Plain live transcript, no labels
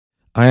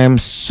I am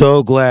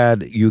so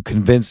glad you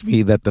convinced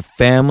me that the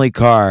family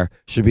car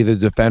should be the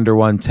Defender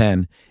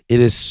 110.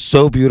 It is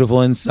so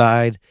beautiful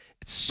inside.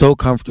 It's so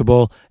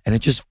comfortable, and it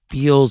just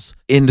feels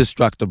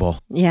indestructible.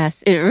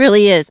 Yes, it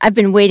really is. I've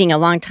been waiting a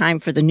long time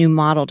for the new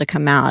model to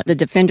come out. The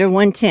Defender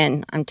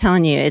 110, I'm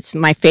telling you, it's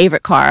my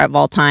favorite car of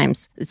all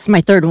times. It's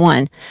my third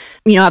one.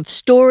 You know, I have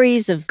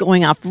stories of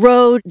going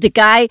off-road. The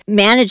guy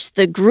managed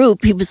the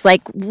group. He was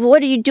like,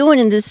 what are you doing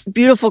in this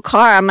beautiful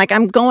car? I'm like,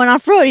 I'm going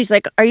off-road. He's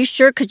like, are you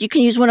sure? Because you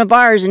can use one of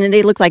ours. And then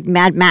they look like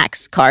Mad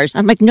Max cars.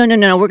 I'm like, no,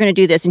 we're going to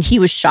do this. And he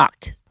was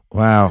shocked.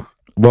 Wow.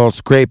 Well,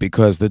 it's great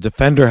because the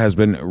Defender has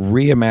been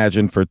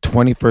reimagined for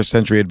 21st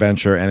century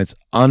adventure, and its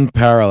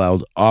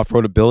unparalleled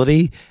off-road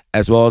ability,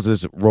 as well as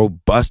its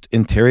robust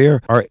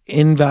interior, are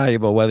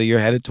invaluable whether you're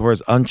headed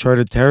towards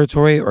uncharted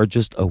territory or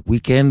just a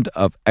weekend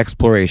of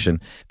exploration.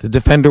 The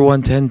Defender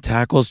 110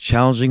 tackles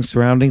challenging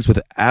surroundings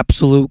with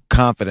absolute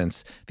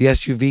confidence. The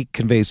SUV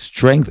conveys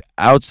strength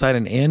outside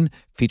and in,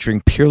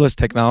 featuring peerless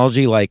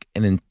technology like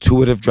an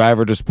intuitive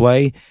driver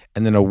display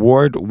and an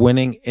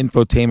award-winning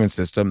infotainment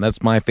system.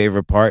 That's my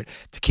favorite part,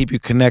 to keep you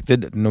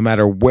connected no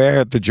matter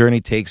where the journey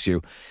takes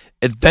you.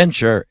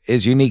 Adventure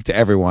is unique to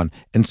everyone,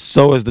 and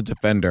so is the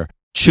Defender.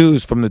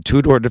 Choose from the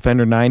 2-door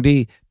Defender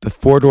 90, the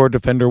 4-door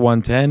Defender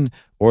 110,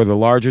 or the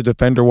larger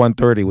Defender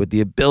 130 with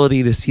the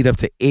ability to seat up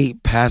to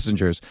 8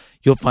 passengers.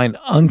 You'll find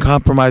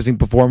uncompromising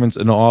performance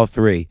in all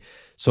three.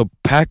 So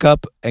pack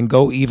up and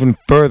go even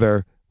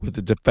further with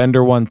the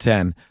Defender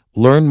 110.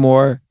 Learn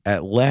more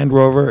at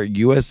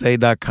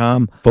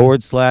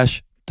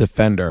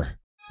LandRoverUSA.com/Defender.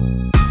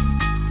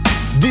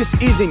 This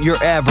isn't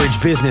your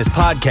average business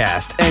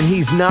podcast, and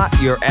he's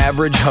not your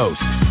average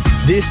host.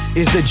 This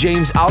is the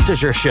James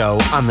Altucher Show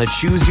on the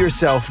Choose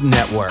Yourself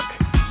Network.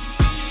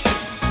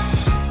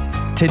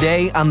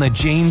 Today on the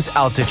James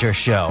Altucher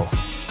Show.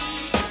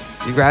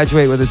 You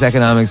graduate with this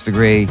economics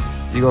degree.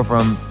 You go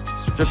from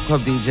strip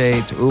club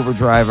DJ to Uber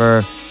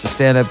driver to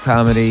stand-up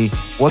comedy.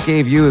 What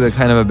gave you the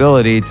kind of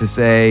ability to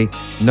say,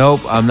 nope,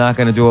 I'm not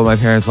going to do what my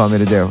parents want me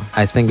to do?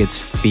 I think it's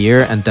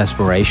fear and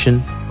desperation.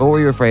 What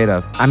were you afraid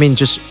of? I mean,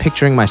 just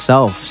picturing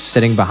myself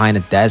sitting behind a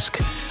desk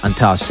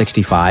until I was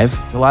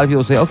 65. A lot of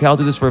people say, okay, I'll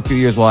do this for a few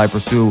years while I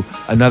pursue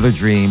another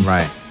dream.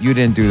 Right. You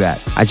didn't do that.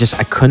 I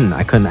couldn't.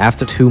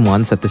 After 2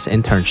 months at this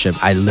internship,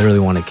 I literally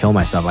wanted to kill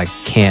myself. I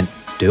can't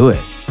do it.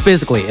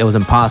 Physically, it was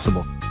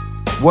impossible.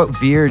 What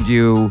veered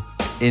you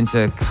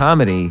into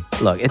comedy?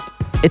 Look,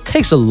 it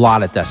takes a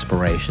lot of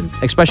desperation,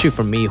 especially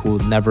for me who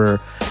never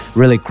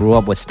really grew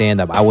up with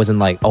stand-up. I wasn't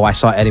like, oh, I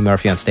saw Eddie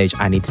Murphy on stage,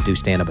 I need to do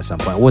stand-up at some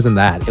point. It wasn't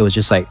that. It was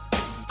just like,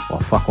 well,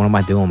 fuck, what am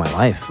I doing with my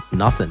life?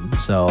 Nothing.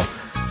 So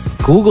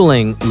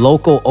Googling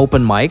local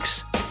open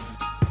mics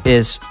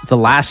is the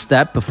last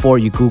step before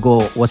you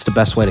Google what's the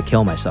best way to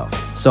kill myself.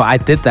 So I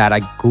did that.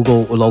 I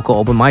Googled local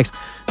open mics.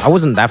 I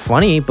wasn't that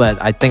funny,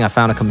 but I think I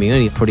found a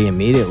community pretty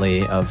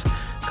immediately of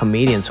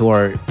comedians who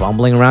are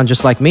bumbling around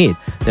just like me.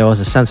 There was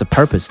a sense of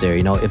purpose there.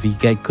 You know, if you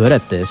get good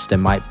at this, there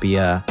might be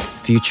a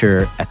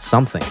future at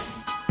something.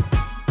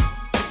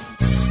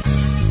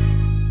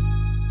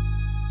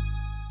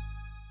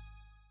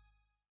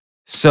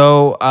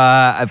 So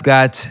I've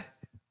got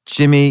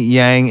Jimmy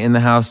Yang in the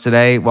house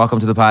today. Welcome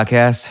to the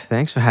podcast.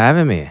 Thanks for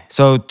having me.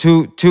 So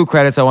two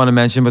credits I want to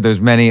mention, but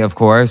there's many, of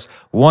course.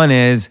 One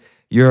is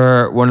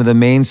you're one of the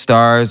main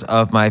stars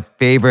of my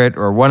favorite,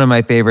 or one of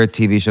my favorite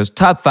TV shows,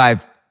 top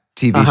 5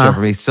 TV show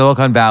for me,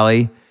 Silicon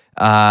Valley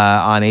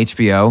on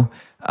HBO.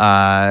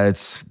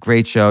 It's a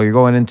great show. You're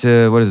going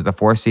into, what is it, the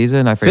 4th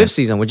season? I forget. 5th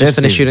season. We just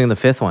finished shooting the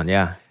 5th one,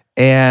 yeah.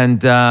 And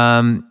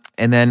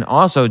then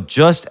also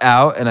just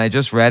out, and I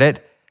just read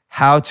it,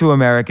 How to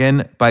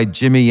American by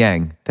Jimmy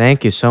Yang.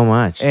 Thank you so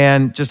much.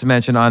 And just to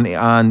mention,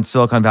 on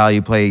Silicon Valley,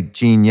 you play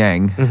Gene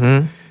Yang.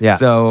 Mm-hmm. Yeah.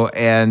 So,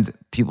 and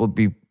people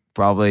be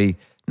probably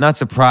not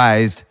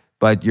surprised,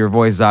 but your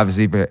voice is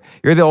obviously,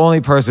 you're the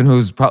only person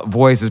whose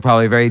voice is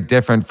probably very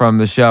different from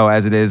the show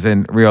as it is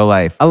in real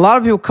life. A lot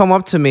of people come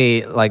up to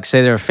me, like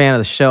say they're a fan of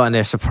the show, and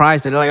they're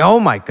surprised. And they're like, oh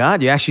my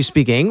God, you actually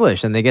speak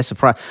English. And they get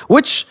surprised,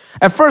 which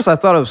at first I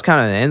thought it was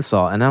kind of an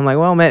insult. And I'm like,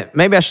 well,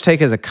 maybe I should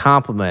take it as a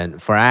compliment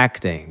for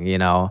acting, you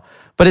know?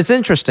 But it's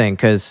interesting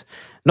because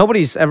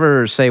nobody's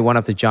ever went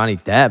up to Johnny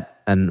Depp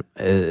and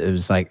it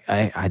was like,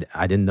 I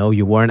didn't know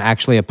you weren't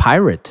actually a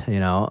pirate, you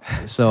know?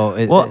 So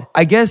well,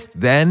 I guess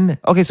then,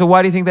 okay, so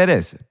why do you think that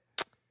is?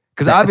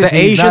 Because obviously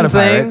the he's not Asian a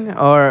pirate. thing,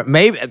 or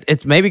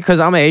maybe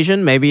because I'm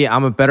Asian, maybe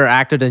I'm a better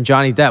actor than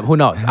Johnny Depp. Who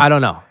knows? I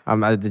don't know.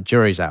 The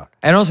jury's out.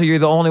 And also, you're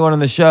the only one on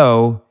the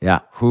show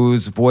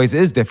whose voice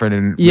is different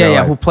in real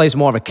life. Who plays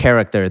more of a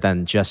character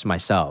than just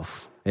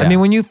myself. Yeah. I mean,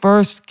 when you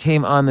first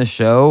came on the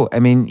show, I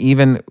mean,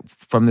 even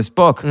from this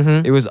book,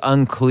 it was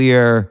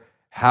unclear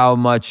how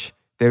much...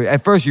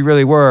 At first, you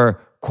really were,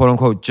 quote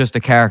unquote, just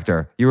a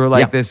character. You were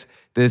like this.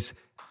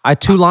 I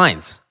had 2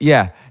 lines.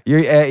 Yeah,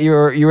 you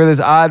were this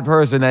odd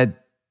person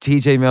that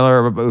T.J.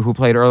 Miller, who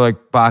played Erlich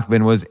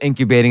Bachman, was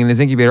incubating in his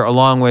incubator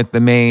along with the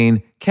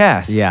main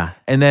cast. Yeah,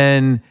 and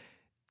then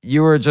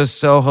you were just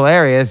so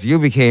hilarious, you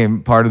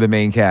became part of the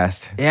main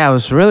cast. Yeah, I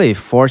was really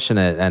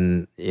fortunate,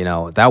 and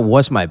that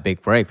was my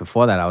big break.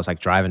 Before that, I was like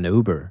driving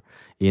Uber,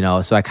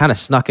 so I kind of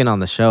snuck in on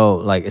the show.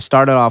 Like it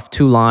started off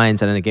 2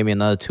 lines, and then it gave me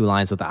another 2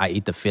 lines with the "I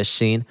eat the fish"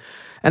 scene,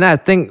 and I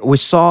think we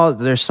saw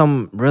there's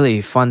some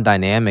really fun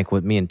dynamic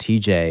with me and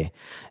TJ.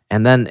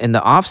 And then in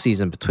the off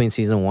season, between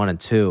season 1 and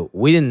 2,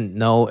 we didn't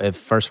know if,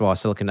 first of all,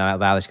 Silicon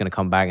Valley is going to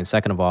come back, and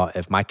second of all,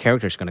 if my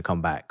character is going to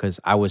come back, because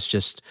I was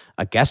just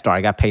a guest star.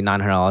 I got paid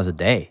 $900 a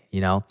day,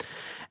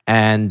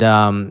 and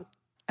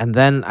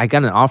then I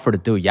got an offer to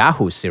do a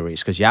Yahoo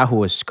series, because Yahoo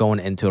was going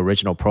into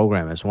original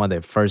program as one of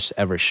their first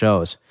ever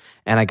shows,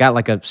 and I got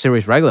like a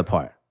series regular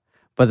part.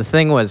 But the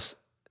thing was,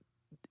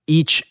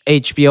 each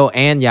HBO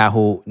and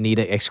Yahoo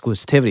needed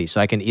exclusivity, so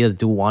I can either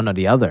do one or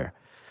the other.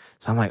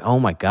 So I'm like, oh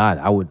my God,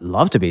 I would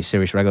love to be a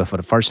series regular for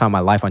the first time in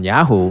my life on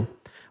Yahoo,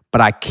 but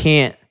I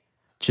can't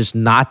just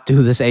not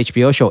do this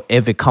HBO show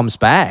if it comes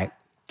back.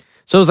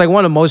 So it was like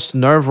one of the most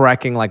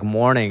nerve-wracking like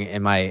morning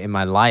in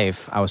my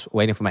life. I was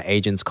waiting for my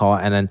agent's call,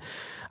 and then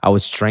I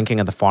was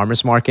drinking at the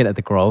farmer's market at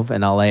the Grove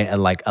in LA at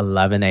like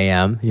 11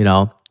 a.m.,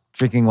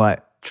 Drinking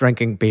what?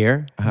 Drinking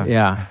beer.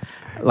 Yeah.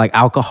 Like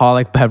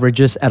alcoholic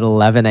beverages at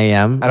 11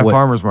 a.m. At a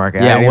farmer's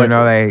market. Yeah, I didn't even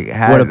know they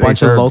had with a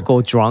bunch of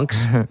local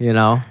drunks,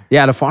 Yeah,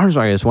 at a farmer's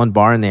market. There's one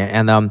bar in there.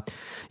 And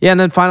and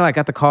then finally I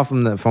got the call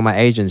from my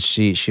agent.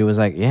 She was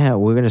like, yeah,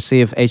 we're going to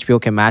see if HBO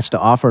can match the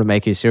offer to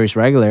make you a series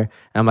regular. And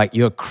I'm like,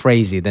 you're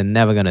crazy. They're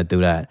never going to do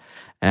that.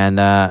 And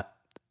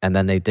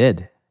then they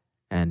did.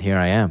 And here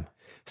I am.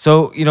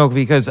 So,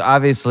 because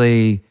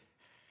obviously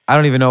I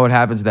don't even know what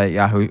happened to that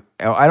Yahoo.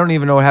 I don't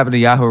even know what happened to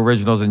Yahoo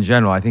Originals in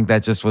general. I think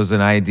that just was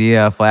an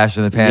idea, a flash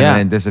in the pan,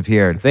 and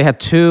disappeared. They had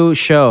 2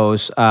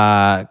 shows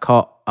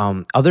called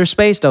Other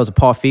Space. That was a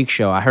Paul Feig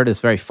show. I heard it's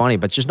very funny,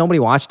 but just nobody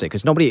watched it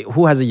because nobody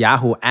who has a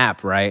Yahoo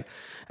app, right?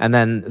 And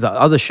then the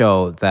other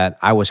show that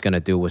I was going to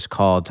do was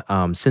called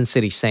Sin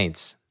City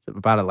Saints,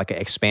 about like an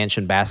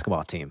expansion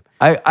basketball team.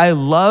 I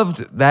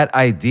loved that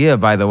idea,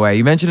 by the way.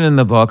 You mentioned it in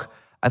the book.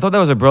 I thought that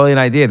was a brilliant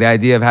idea. The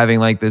idea of having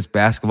like this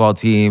basketball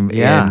team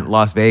in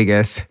Las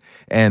Vegas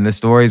and the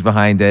stories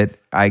behind it,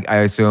 I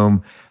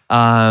assume.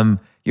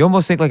 You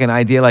almost think like an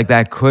idea like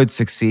that could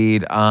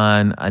succeed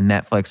on a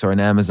Netflix or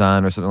an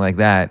Amazon or something like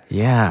that.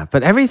 Yeah,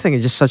 but everything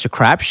is just such a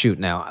crapshoot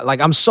now.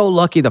 Like I'm so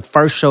lucky the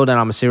first show that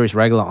I'm a series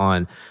regular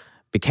on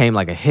became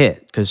like a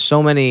hit, because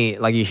so many,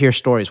 like you hear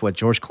stories where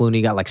George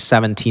Clooney got like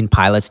 17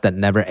 pilots that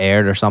never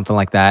aired or something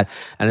like that.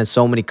 And there's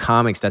so many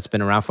comics that's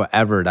been around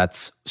forever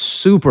that's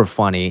super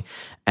funny.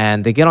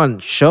 And they get on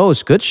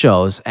shows, good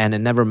shows, and they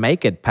never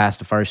make it past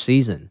the first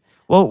season.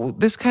 Well,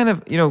 this kind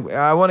of,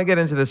 I want to get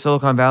into the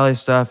Silicon Valley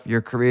stuff,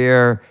 your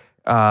career,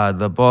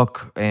 the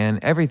book,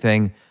 and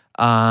everything.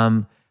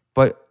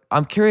 But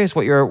I'm curious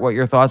what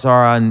your thoughts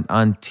are on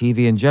TV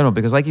in general,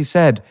 because like you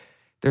said,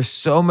 there's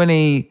so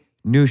many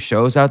new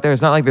shows out there.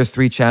 It's not like there's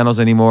 3 channels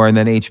anymore and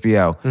then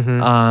HBO.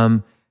 Mm-hmm.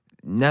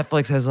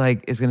 Netflix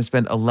is going to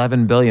spend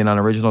 $11 billion on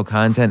original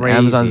content. Crazy.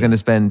 Amazon's going to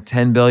spend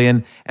 $10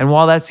 billion. And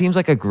while that seems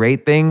like a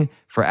great thing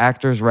for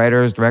actors,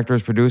 writers,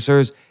 directors,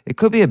 producers, it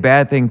could be a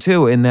bad thing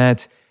too, in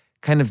that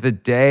kind of the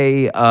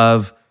day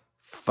of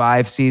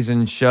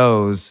 5-season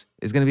shows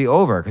is going to be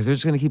over, because they're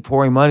just going to keep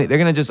pouring money. They're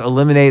going to just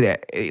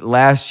eliminate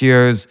last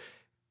year's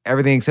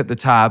everything except the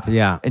top,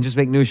 and just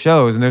make new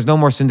shows. And there's no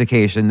more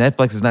syndication.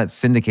 Netflix is not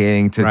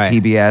syndicating to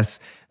TBS.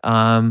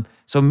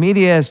 So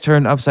media has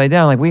turned upside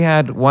down. Like we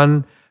had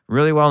one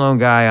really well-known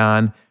guy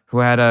on who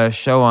had a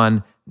show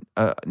on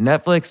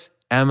Netflix,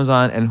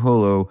 Amazon, and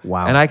Hulu.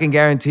 Wow. And I can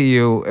guarantee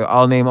you,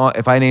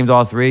 if I named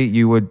all 3,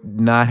 you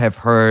would not have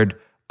heard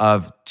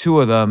of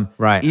 2 of them.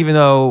 Right. Even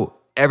though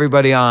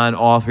everybody on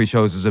all 3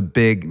 shows is a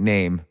big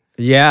name.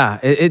 Yeah,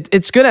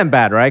 it's good and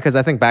bad, right? Because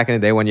I think back in the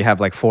day when you have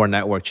like 4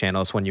 network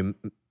channels, when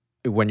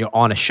you're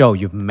on a show,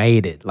 you've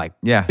made it like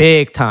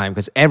big time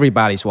because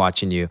everybody's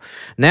watching you.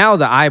 Now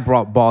the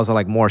eyeballs are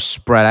like more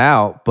spread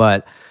out,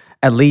 but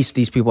at least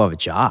these people have a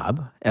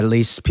job. At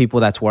least people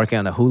that's working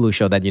on a Hulu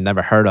show that you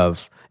never heard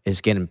of is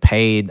getting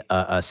paid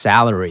a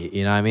salary.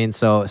 You know what I mean?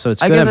 So it's good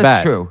and bad. I guess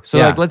that's true. So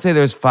like, let's say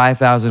there's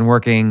 5,000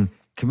 working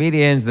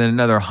comedians, then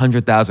another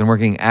 100,000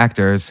 working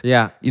actors.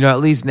 Yeah. At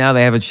least now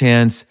they have a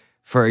chance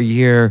for a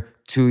year,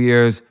 2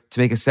 years to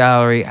make a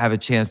salary, have a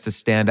chance to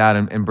stand out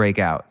and break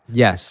out.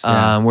 Yes.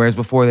 Whereas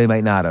before they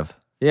might not have.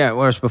 Yeah.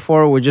 Whereas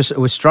before it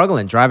was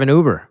struggling, driving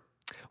Uber.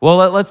 Well,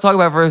 let's talk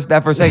about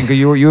that for a second, because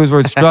you used the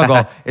word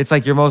struggle. It's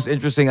like your most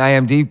interesting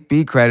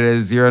IMDb credit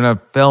is you're in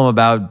a film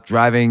about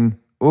driving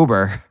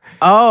Uber.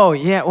 Oh,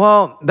 yeah.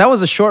 Well, that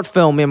was a short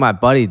film me and my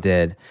buddy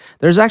did.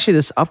 There's actually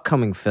this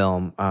upcoming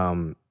film.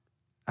 I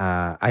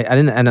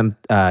didn't end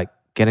up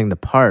getting the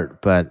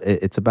part, but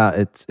it's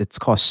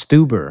called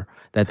Stuber,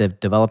 that they're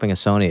developing a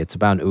Sony. It's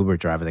about an Uber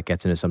driver that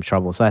gets into some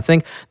trouble. So I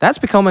think that's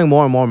becoming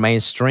more and more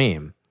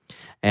mainstream.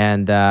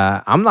 And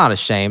I'm not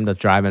ashamed of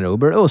driving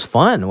Uber. It was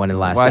fun when it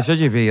lasted. Why should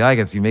you be? Like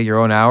it? You make your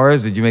own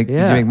hours. Did you make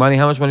money?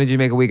 How much money did you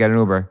make a week at an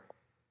Uber?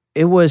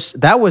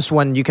 that was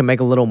when you can make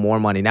a little more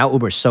money. Now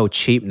Uber's so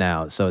cheap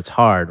now, so it's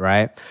hard,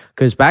 right?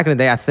 Because back in the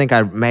day, I think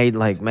I made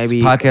like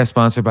maybe Podcast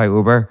sponsored by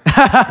Uber.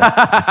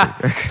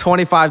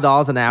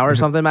 $25 an hour or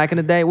something back in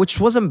the day, which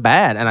wasn't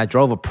bad. And I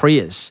drove a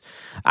Prius.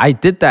 I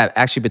did that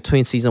actually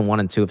between season 1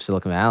 and 2 of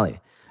Silicon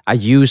Valley. I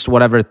used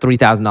whatever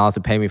 $3,000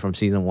 to pay me from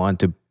season 1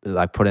 to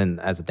like put in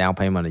as a down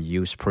payment on a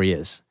used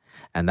Prius.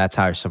 And that's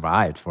how I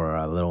survived for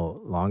a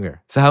little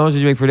longer. So how much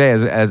did you make per day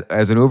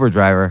as an Uber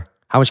driver?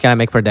 How much can I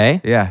make per day?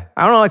 Yeah.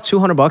 I don't know, like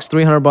 $200,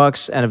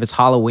 $300. And if it's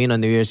Halloween or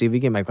New Year's Eve,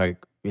 you can make like,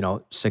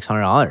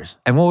 $600.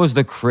 And what was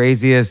the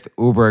craziest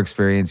Uber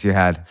experience you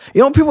had?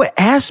 People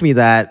ask me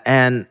that,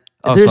 and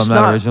so I'm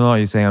not original? Are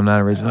you saying I'm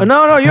not original?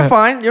 No, you're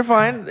fine. You're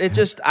fine. It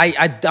just,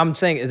 I'm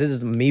saying this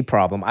is a me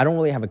problem. I don't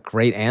really have a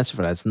great answer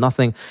for that. It's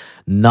nothing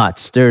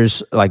nuts.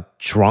 There's like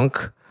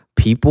drunk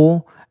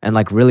people and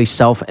like really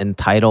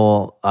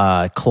self-entitled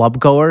club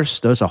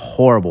goers. Those are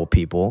horrible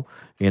people.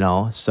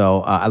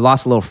 So I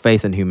lost a little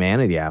faith in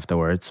humanity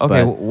afterwards.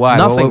 Okay, but why?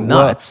 Nothing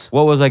nuts.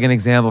 What was like an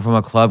example from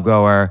a club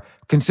goer?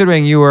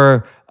 Considering you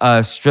were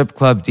a strip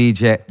club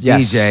DJ,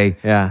 Yes.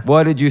 DJ,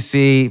 what did you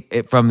see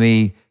from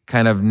the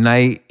kind of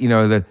night,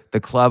 the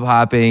club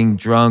hopping,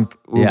 drunk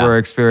Uber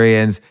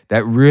experience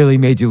that really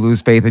made you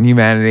lose faith in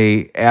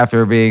humanity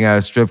after being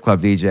a strip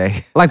club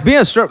DJ? Like being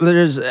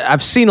a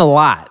I've seen a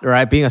lot,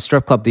 right? Being a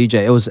strip club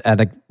DJ, it was at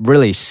a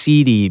really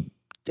seedy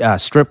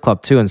strip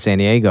club too in San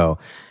Diego.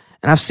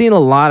 And I've seen a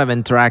lot of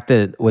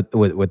interacted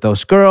with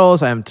those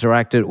girls. I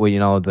interacted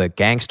with, the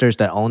gangsters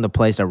that own the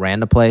place, that ran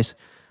the place.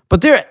 But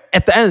they're,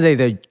 at the end of the day,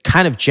 they're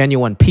kind of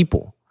genuine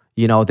people.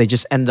 They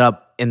just end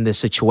up in this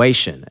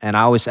situation. And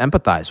I always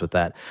empathize with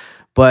that.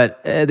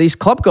 But these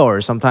club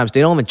goers, sometimes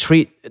they don't even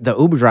treat the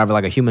Uber driver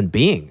like a human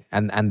being.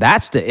 And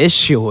that's the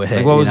issue with it.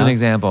 Like what was an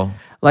example?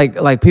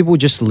 Like people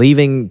just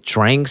leaving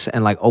drinks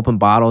and like open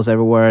bottles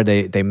everywhere.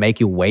 They make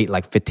you wait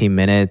like 15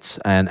 minutes.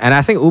 And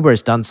I think Uber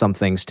has done some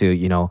things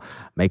to,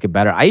 make it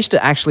better. I used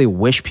to actually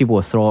wish people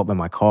would throw up in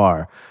my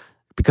car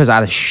because I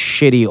had a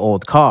shitty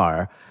old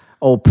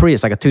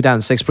Prius, like a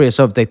 2006 Prius.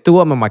 So if they threw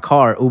up in my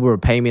car, Uber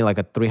would pay me like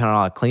a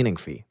 $300 cleaning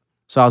fee.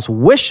 So I was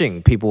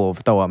wishing people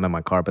would throw up in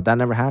my car, but that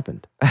never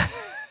happened.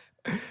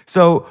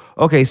 So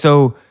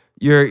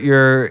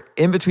you're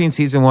in between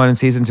season 1 and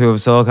season 2 of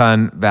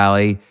Silicon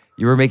Valley.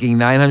 You were making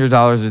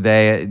 $900 a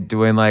day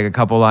doing like a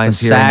couple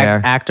lines here and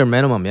there. Actor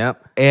minimum,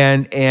 yep.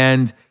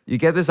 And you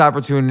get this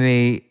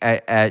opportunity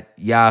at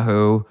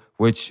Yahoo,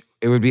 which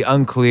it would be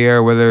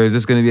unclear whether is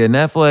this going to be a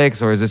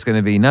Netflix or is this going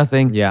to be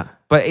nothing. Yeah.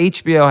 But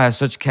HBO has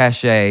such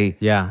cachet.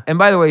 Yeah. And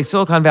by the way,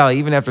 Silicon Valley,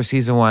 even after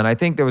season 1, I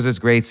think there was this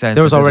great sense.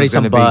 There was already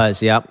some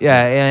buzz, yep.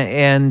 Yeah,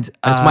 and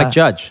it's Mike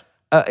Judge.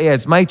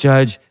 It's Mike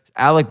Judge,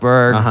 Alec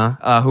Berg,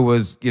 who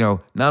was,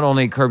 not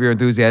only Curb Your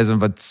Enthusiasm,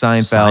 but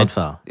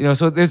Seinfeld.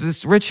 So there's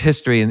this rich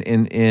history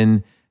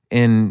in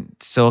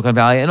Silicon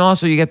Valley. And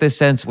also you get this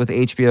sense with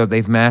HBO,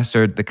 they've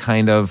mastered the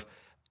kind of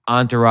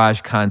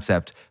entourage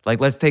concept. Like,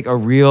 let's take a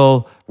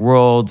real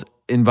world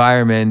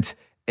environment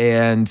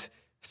and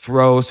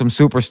throw some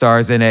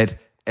superstars in it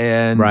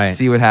and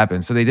see what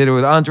happens. So they did it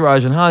with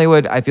Entourage in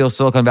Hollywood. I feel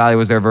Silicon Valley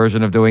was their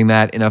version of doing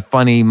that in a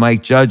funny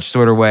Mike Judge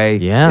sort of way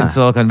in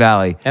Silicon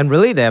Valley. And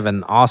really, they have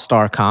an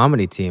all-star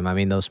comedy team. I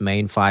mean, those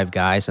main 5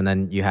 guys. And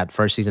then you had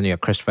first season, you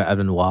had Christopher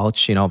Evan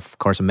Welch, of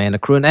course, Amanda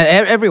Crew, and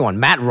everyone.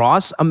 Matt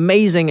Ross,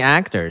 amazing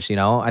actors,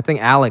 I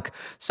think Alec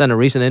said in a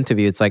recent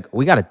interview, it's like,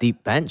 we got a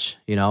deep bench,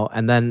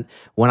 And then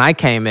when I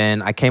came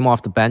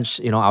off the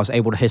bench, I was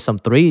able to hit some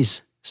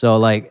threes. So,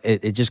 like,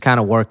 it just kind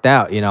of worked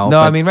out,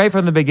 No, I mean, right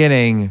from the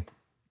beginning,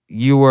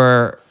 you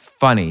were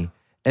funny.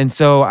 And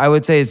so I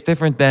would say it's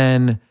different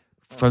than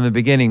from the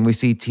beginning. We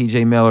see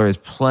TJ Miller is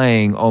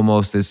playing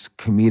almost this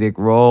comedic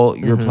role.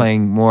 You're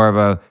playing more of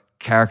a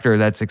character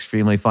that's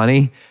extremely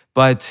funny.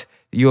 But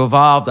you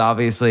evolved,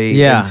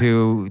 obviously,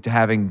 into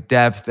having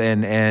depth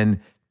and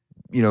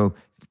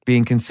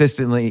being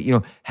consistently,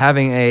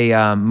 having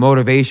a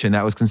motivation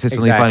that was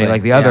consistently funny,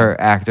 like the other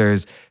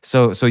actors.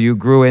 So you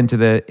grew into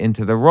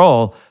the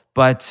role.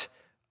 But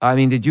I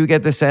mean, did you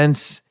get the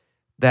sense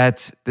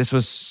that this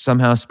was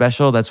somehow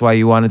special? That's why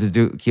you wanted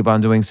to keep on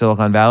doing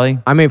Silicon Valley?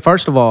 I mean,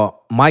 first of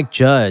all, Mike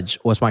Judge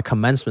was my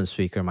commencement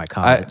speaker in my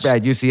college.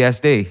 At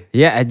UCSD.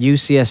 Yeah, at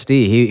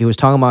UCSD. He was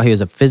talking about he was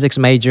a physics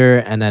major,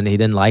 and then he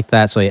didn't like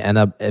that, so he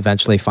ended up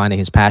eventually finding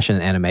his passion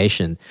in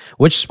animation,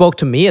 which spoke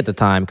to me at the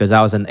time because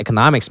I was an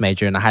economics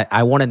major, and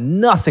I wanted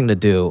nothing to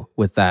do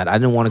with that. I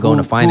didn't want to go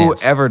into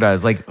finance. Whoever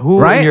does. Like,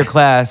 who in your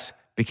class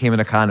became an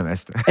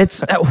economist?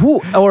 It's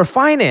or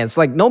finance.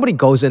 Like, nobody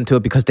goes into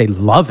it because they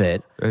love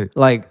it. Right.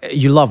 Like,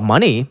 you love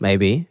money,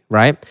 maybe,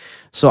 right?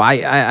 So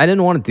I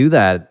didn't want to do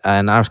that,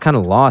 and I was kind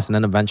of lost. And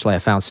then eventually I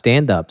found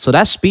stand-up. So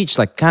that speech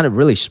like kind of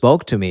really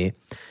spoke to me.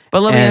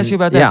 But let me ask you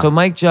about that. Yeah. So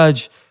Mike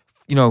Judge,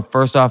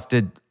 first off,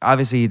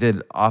 he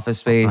did Office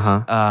Space.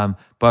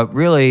 But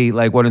really,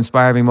 like, what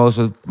inspired me most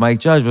with Mike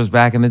Judge was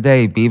back in the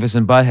day, Beavis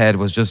and Butthead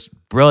was just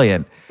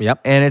brilliant.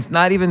 Yep. And it's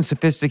not even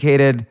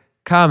sophisticated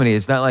comedy.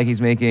 It's not like he's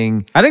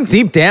making. I think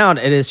deep down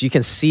it is. You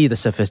can see the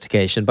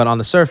sophistication, but on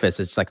the surface,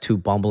 it's like two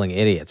bumbling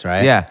idiots,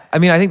 right? Yeah, I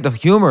mean, I think the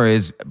humor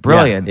is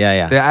brilliant.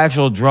 Yeah. The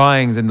actual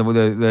drawings and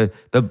the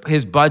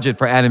his budget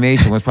for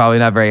animation was probably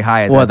not very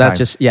high at Well, that that's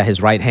time. just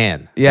his right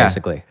hand,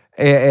 basically.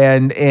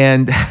 And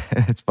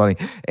it's funny.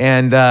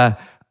 And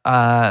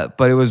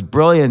but it was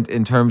brilliant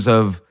in terms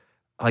of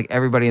like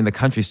everybody in the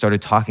country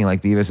started talking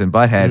like Beavis and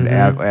Butthead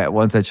at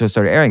once that show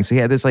started airing. So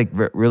he had this like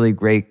really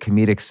great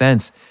comedic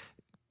sense.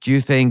 Do you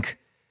think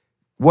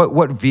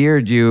what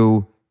veered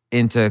you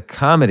into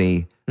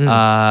comedy?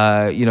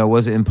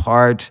 Was it in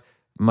part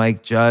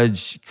Mike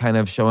Judge kind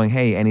of showing,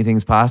 hey,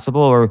 anything's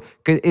possible? Or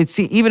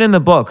even in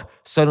the book,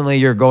 suddenly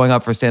you're going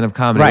up for stand-up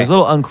comedy. It was a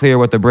little unclear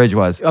what the bridge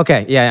was.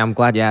 Okay, yeah, I'm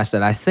glad you asked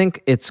it. I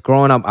think it's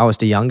growing up, I was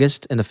the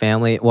youngest in the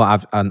family. Well,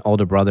 I've an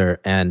older brother,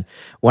 and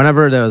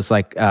whenever there was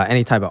like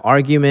any type of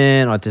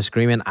argument or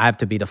disagreement, I have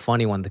to be the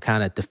funny one to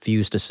kind of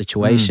diffuse the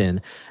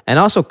situation. And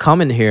also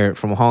coming here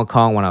from Hong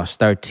Kong when I was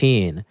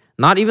 13,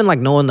 not even like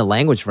knowing the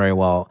language very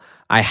well,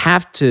 I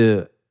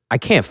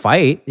can't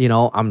fight,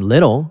 I'm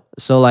little.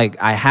 So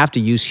like I have to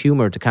use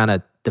humor to kind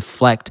of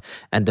deflect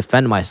and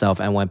defend myself.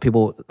 And when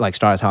people like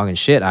start talking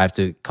shit, I have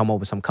to come up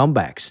with some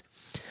comebacks.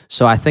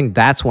 So I think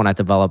that's when I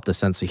developed a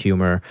sense of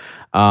humor.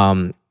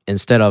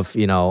 Instead of,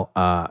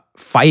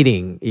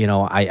 fighting,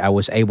 I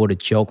was able to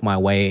joke my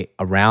way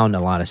around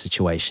a lot of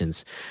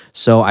situations.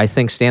 So I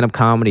think stand-up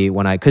comedy,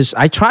 because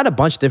I tried a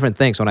bunch of different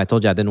things when I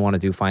told you I didn't want to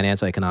do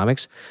finance or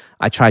economics.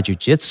 I tried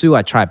jujitsu,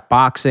 I tried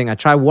boxing, I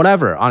tried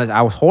whatever. Honestly,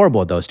 I was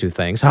horrible at those two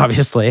things,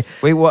 obviously.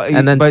 Wait, what?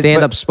 And then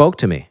stand-up spoke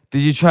to me.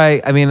 Did you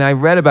try? I mean, I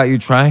read about you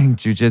trying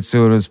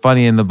jujitsu. It was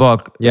funny in the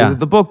book. Yeah.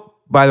 The book,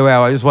 by the way,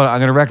 I'm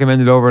going to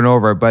recommend it over and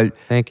over. But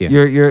thank you.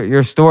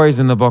 Your stories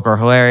in the book are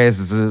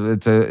hilarious.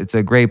 It's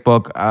a great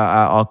book.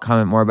 I'll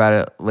comment more about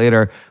it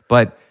later.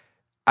 But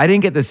I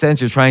didn't get the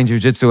sense you're trying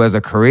jujitsu as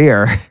a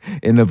career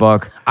in the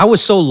book. I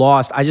was so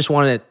lost. I just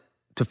wanted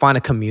to find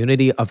a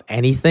community of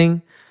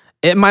anything.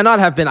 It might not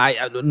have been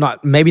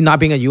maybe not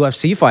being a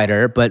UFC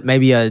fighter, but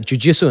maybe a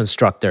jiu-jitsu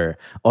instructor,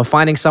 or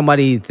finding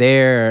somebody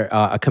there,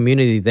 a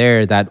community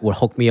there that would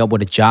hook me up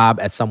with a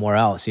job at somewhere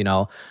else.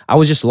 I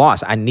was just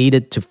lost. I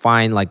needed to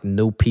find like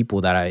new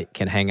people that I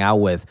can hang out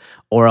with,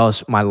 or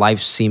else my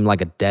life seemed like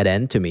a dead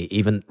end to me.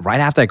 Even right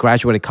after I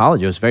graduated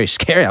college, it was very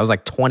scary. I was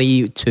like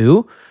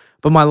 22,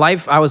 but my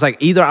life, I was like,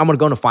 either I'm gonna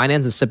go into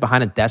finance and sit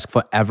behind a desk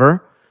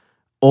forever,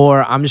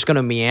 or I'm just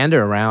gonna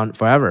meander around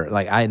forever.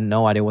 Like I had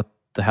no idea what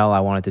the hell I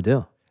wanted to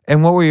do.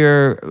 And what were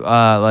your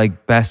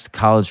best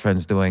college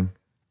friends doing?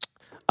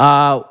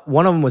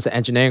 One of them was an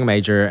engineering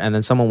major, and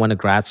then someone went to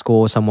grad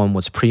school. Someone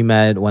was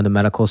pre-med, went to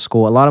medical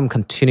school. A lot of them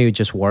continued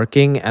just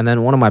working. And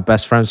then one of my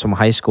best friends from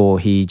high school,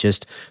 he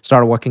just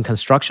started working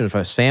construction for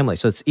his family.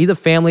 So it's either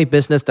family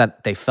business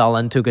that they fell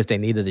into because they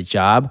needed a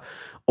job,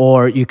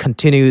 or they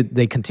continue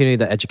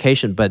the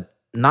education, but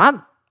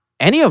not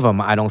any of them,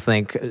 I don't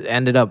think,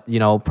 ended up,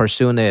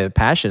 pursuing their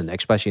passion,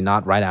 especially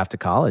not right after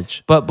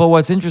college. But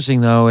what's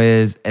interesting though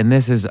is, and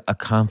this is a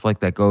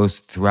conflict that goes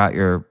throughout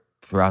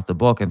the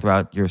book and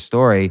throughout your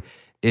story,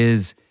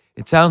 is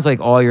it sounds like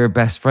all your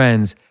best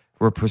friends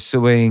were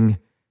pursuing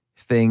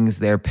things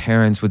their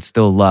parents would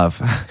still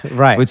love,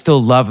 right? Would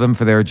still love them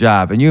for their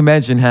job. And you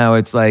mentioned how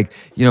it's like,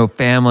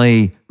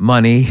 family,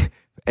 money,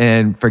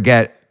 and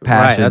forget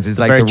passions. Right, that's it's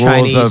the like very the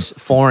rules Chinese of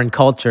foreign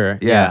culture.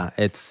 Yeah.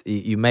 It's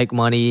you make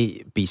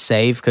money, be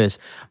safe. Because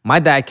my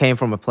dad came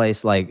from a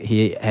place like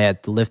he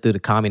had lived through the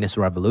communist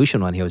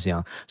revolution when he was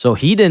young, so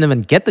he didn't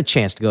even get the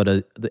chance to go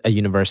to a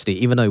university,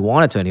 even though he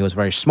wanted to, and he was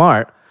very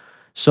smart.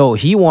 So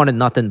he wanted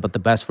nothing but the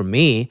best for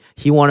me.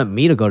 He wanted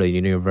me to go to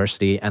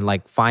university and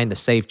like find a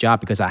safe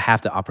job because I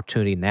have the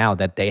opportunity now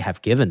that they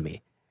have given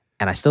me.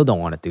 And I still don't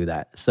want to do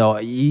that. So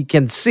you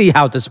can see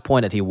how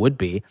disappointed he would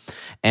be.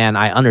 And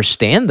I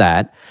understand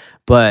that.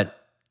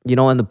 But,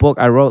 in the book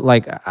I wrote,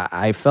 like,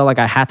 I felt like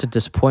I had to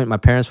disappoint my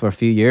parents for a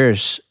few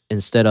years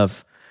instead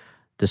of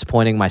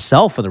disappointing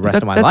myself for the rest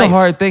of my life. That's a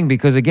hard thing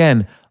because,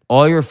 again,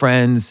 all your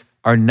friends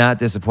are not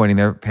disappointing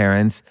their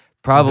parents.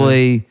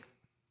 Probably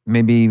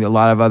maybe a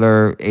lot of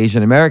other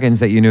Asian Americans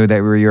that you knew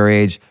that were your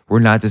age were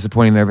not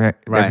disappointing their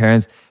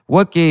parents.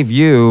 What gave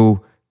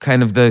you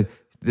kind of the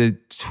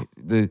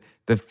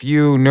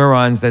few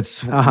neurons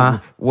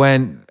that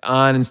went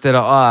on instead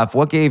of off?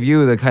 What gave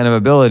you the kind of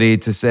ability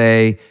to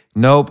say,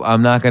 nope,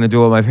 I'm not going to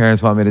do what my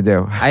parents want me to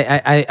do?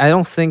 I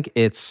don't think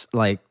it's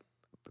like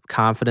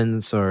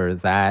confidence or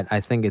that. I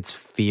think it's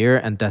fear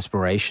and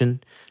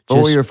desperation.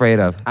 What were you afraid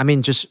of? I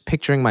mean, just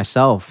picturing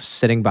myself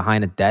sitting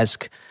behind a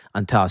desk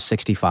until I was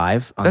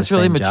 65. That's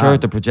really mature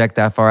to project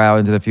that far out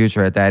into the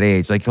future at that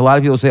age. Like a lot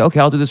of people say,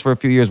 okay, I'll do this for a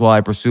few years while I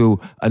pursue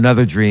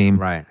another dream.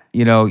 Right.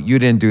 You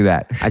didn't do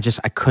that.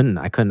 I couldn't.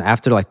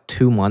 After like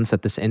 2 months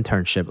at this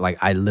internship, like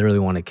I literally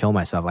want to kill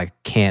myself. Like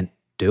can't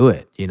do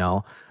it,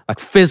 Like Like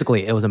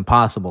physically, it was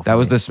impossible. That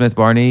was the Smith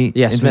Barney.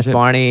 Yeah, Smith internship?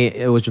 Barney.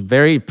 It was a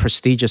very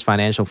prestigious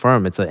financial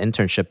firm. It's an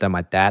internship that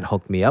my dad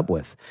hooked me up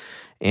with.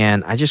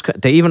 And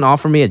they even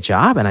offered me a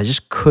job and I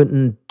just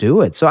couldn't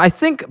do it. So I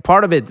think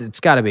part of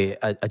it's got to be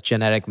a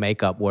genetic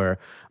makeup where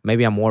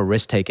maybe I'm more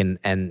risk taking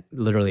and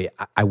literally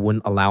I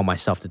wouldn't allow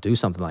myself to do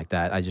something like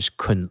that. I just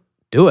couldn't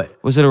do it.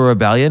 Was it a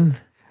rebellion?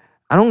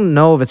 I don't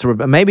know if it's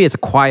maybe it's a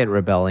quiet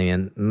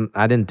rebellion.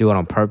 I didn't do it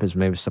on purpose,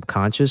 maybe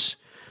subconscious.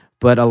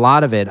 But a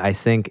lot of it, I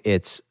think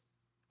it's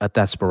a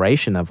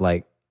desperation of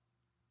like,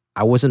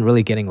 I wasn't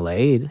really getting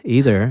laid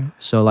either.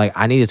 So like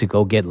I needed to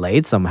go get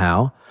laid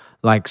somehow.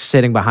 Like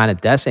sitting behind a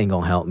desk ain't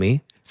gonna help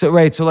me. So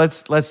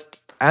let's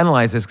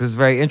analyze this because it's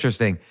very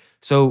interesting.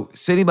 So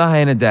sitting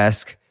behind a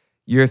desk,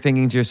 you're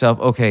thinking to yourself,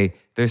 okay,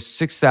 there's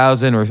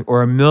 6,000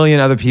 or a million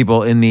other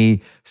people in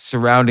the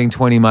surrounding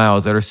 20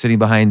 miles that are sitting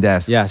behind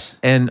desks. Yes.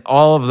 And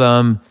all of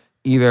them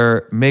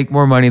either make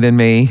more money than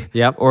me,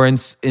 Yep. or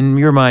in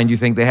your mind, you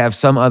think they have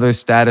some other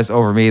status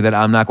over me that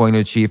I'm not going to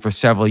achieve for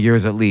several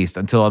years at least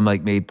until I'm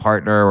like made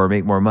partner or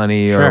make more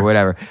money Sure. or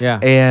whatever. Yeah.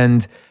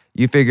 And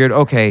you figured,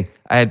 okay,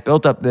 I had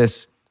built up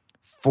this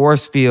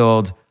force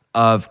field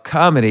of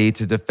comedy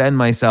to defend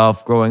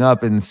myself growing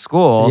up in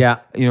school. Yeah.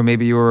 You know,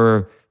 maybe you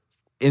were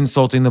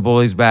insulting the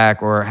bullies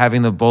back or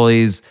having the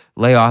bullies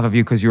lay off of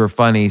you because you were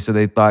funny, so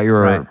they thought you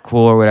were Right.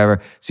 cool or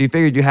whatever. So you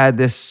figured you had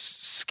this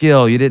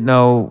skill. You didn't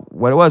know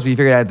what it was, but you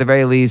figured at the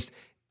very least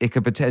it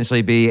could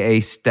potentially be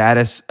a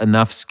status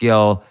enough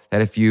skill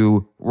that if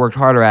you worked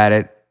harder at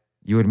it,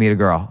 you would meet a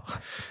girl.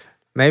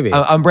 Maybe.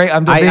 I'm being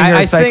I your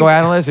think-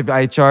 psychoanalyst. If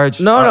I charge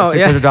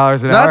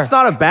 $600 an hour. That's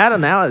not a bad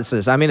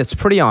analysis. I mean, it's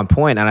pretty on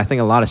point, and I think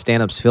a lot of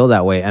stand-ups feel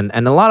that way. And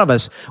a lot of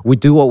us, we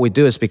do what we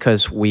do is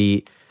because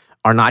we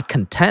are not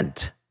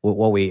content with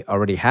what we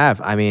already have.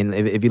 I mean,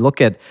 if you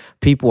look at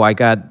people, I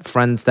got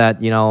friends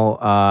that,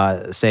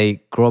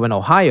 say grew up in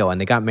Ohio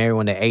and they got married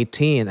when they're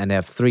 18 and they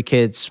have 3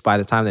 kids by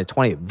the time they're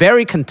 20.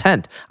 Very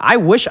content. I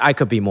wish I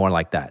could be more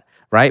like that.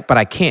 Right? But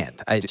I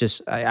can't. I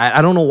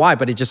don't know why,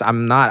 but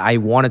I'm not. I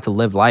wanted to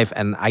live life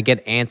and I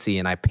get antsy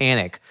and I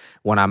panic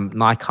when I'm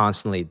not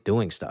constantly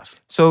doing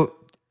stuff. So,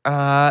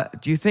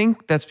 do you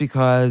think that's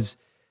because,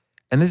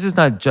 and this is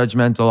not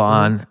judgmental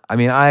on, I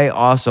mean, I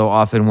also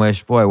often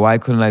wish, boy, why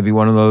couldn't I be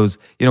one of those,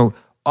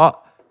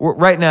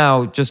 right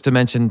now, just to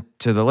mention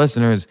to the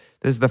listeners,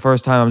 this is the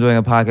first time I'm doing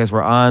a podcast.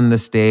 We're on the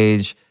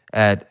stage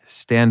at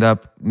Stand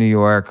Up New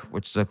York,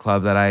 which is a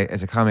club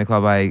it's a comedy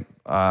club I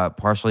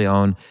partially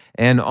own.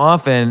 And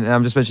often, and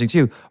I'm just mentioning to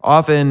you,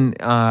 often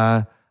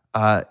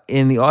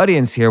in the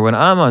audience here, when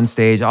I'm on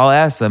stage, I'll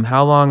ask them,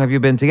 how long have you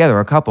been together?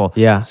 A couple.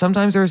 Yeah.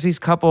 Sometimes there's these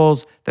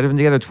couples that have been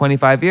together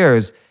 25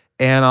 years.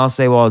 And I'll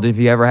say, well, have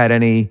you ever had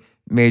any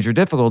major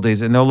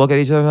difficulties? And they'll look at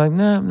each other like,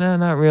 no,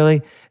 not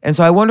really. And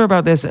so I wonder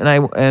about this.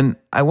 And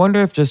I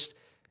wonder if just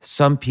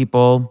some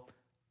people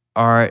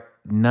are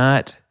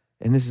not,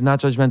 and this is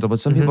not judgmental, but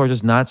some people are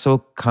just not so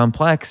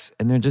complex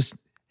and they're just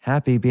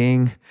happy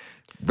being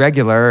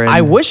regular. And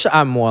I wish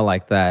I'm more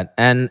like that.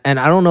 And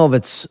I don't know if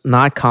it's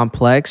not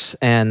complex.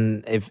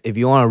 And if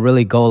you want to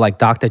really go like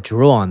Dr.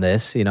 Drew on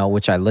this,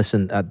 which I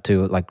listened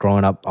to like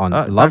growing up on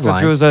Loveline.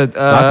 Dr. Drew's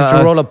Dr.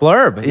 Drew wrote a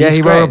blurb. Yeah, He's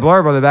he great. wrote a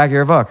blurb on the back of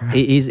your book.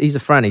 He's a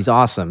friend. He's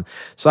awesome.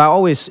 So I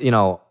always,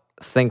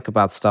 think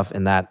about stuff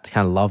in that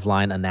kind of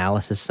Loveline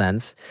analysis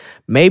sense.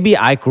 Maybe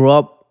I grew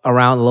up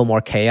around a little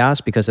more chaos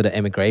because of the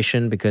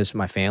immigration, because of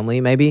my family,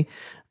 maybe.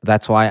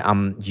 That's why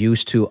I'm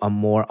used to a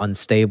more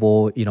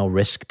unstable,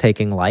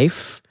 risk-taking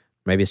life.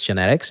 Maybe it's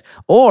genetics.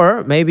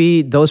 Or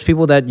maybe those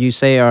people that you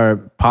say are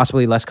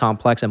possibly less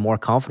complex and more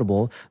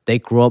comfortable, they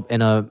grew up in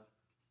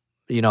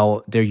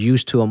they're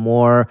used to a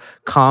more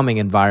calming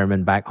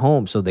environment back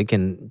home, so they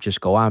can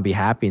just go out and be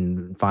happy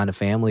and find a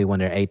family when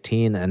they're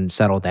 18 and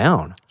settle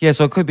down. Yeah,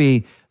 so it could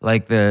be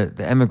like the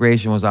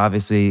immigration was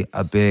obviously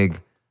a big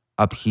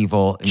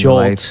upheaval in your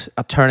life.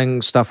 Jolt,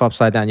 turning stuff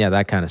upside down. Yeah,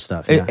 that kind of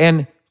stuff. Yeah.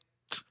 And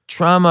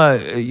trauma,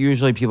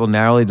 usually people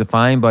narrowly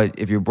define, but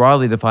if you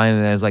broadly define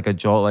it as like a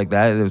jolt like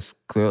that, it was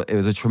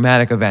a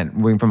traumatic event,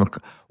 moving from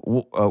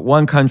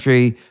one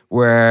country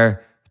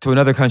to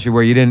another country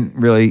where you didn't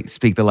really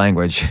speak the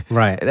language.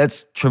 Right.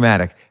 That's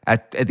traumatic.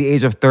 At the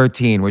age of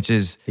 13, which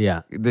is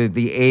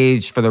the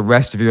age for the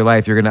rest of your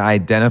life you're going to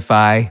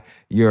identify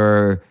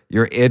your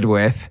id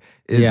with,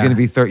 is going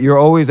to be you're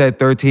always that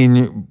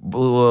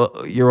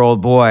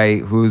 13-year-old boy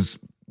who's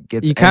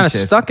you kind of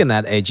stuck in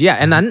that age. Yeah.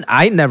 And then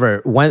I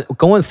never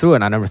going through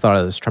it, I never thought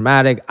it was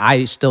traumatic.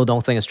 I still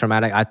don't think it's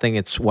traumatic. I think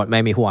it's what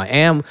made me who I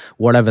am,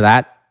 whatever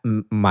that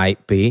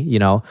might be,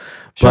 Sure,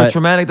 but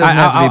traumatic doesn't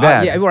have to be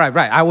bad. Yeah,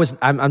 right.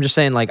 I'm just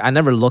saying, like, I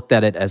never looked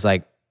at it as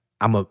like,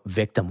 I'm a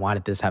victim. Why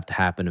did this have to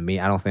happen to me?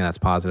 I don't think that's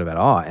positive at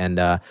all. And,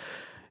 but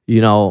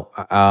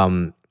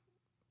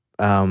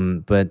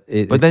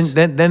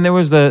then there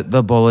was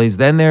the bullies.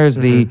 Then there's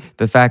the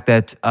fact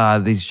that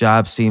these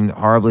jobs seemed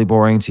horribly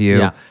boring to you.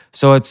 Yeah.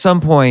 So at some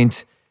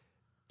point,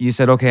 you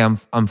said, "Okay, I'm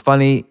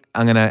funny.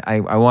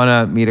 I want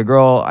to meet a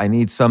girl. I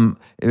need some."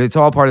 It's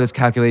all part of this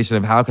calculation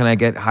of how can I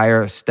get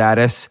higher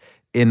status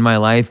in my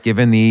life,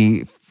 given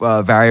the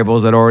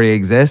variables that already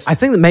exist? I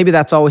think that maybe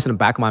that's always in the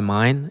back of my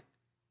mind.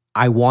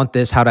 I want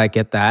this. How do I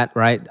get that?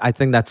 Right. I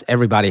think that's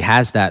everybody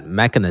has that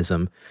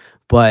mechanism,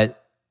 but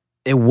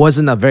it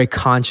wasn't a very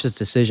conscious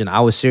decision. I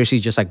was seriously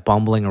just like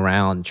bumbling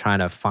around trying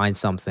to find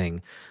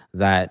something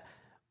that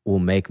will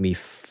make me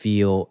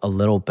feel a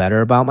little better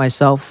about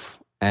myself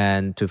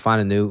and to find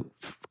a new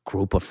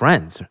group of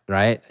friends.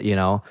 Right.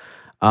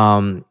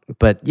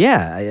 But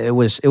yeah, it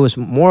was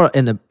more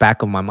in the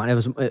back of my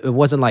mind. It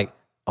wasn't like,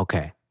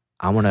 okay,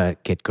 I want to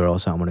get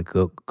girls, so I'm going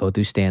to go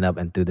do stand up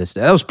and do this.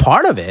 That was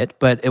part of it,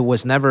 but it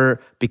was never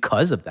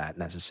because of that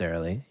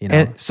necessarily.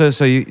 And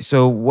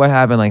so what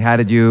happened? Like, how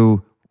did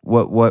you?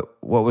 What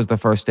was the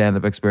first stand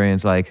up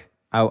experience like?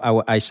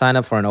 I signed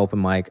up for an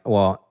open mic.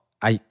 Well,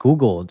 I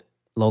Googled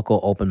local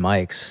open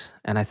mics,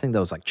 and I think that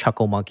was like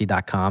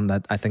chucklemonkey.com.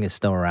 That I think is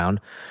still around.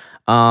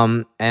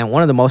 And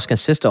one of the most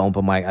consistent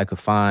open mic I could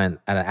find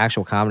at an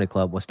actual comedy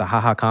club was the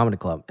Haha Comedy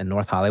Club in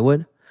North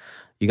Hollywood.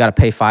 You got to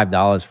pay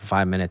 $5 for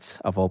 5 minutes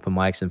of open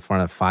mics in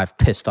front of 5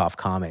 pissed off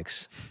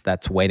comics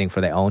that's waiting for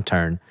their own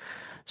turn.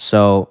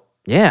 So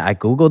yeah, I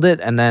Googled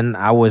it, and then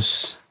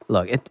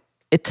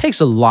it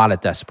takes a lot of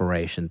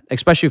desperation,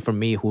 especially for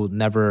me who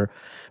never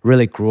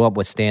really grew up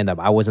with stand-up.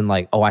 I wasn't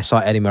like, oh, I saw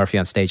Eddie Murphy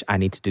on stage, I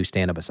need to do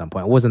stand-up at some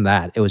point. It wasn't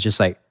that. It was just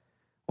like,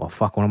 well,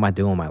 fuck, what am I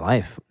doing in my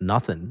life?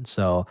 Nothing.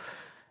 So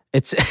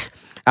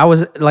I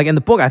was like, in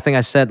the book, I think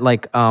I said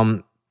like,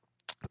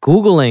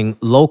 Googling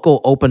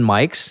local open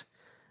mics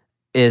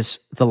is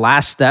the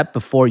last step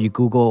before you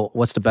Google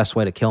what's the best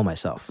way to kill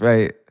myself.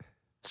 Right.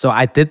 So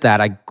I did that.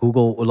 I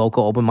Googled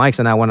local open mics,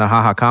 and I went to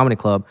Haha Comedy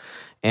Club,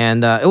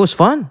 and it was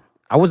fun.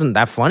 I wasn't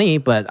that funny,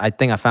 but I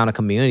think I found a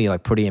community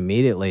like pretty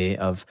immediately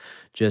of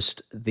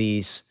just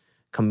these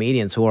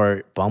comedians who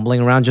are bumbling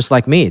around just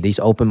like me, these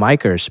open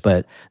micers.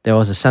 But there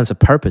was a sense of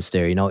purpose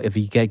there. If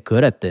you get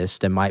good at this,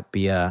 there might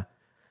be a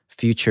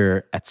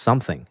future at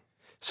something.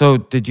 So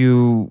did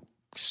you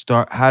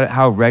start?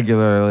 How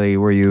regularly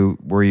were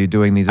you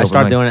doing these? I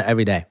started doing it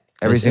every day.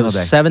 Every single day.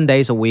 7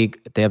 days a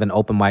week. They have an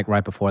open mic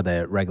right before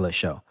the regular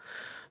show.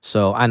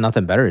 So I had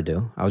nothing better to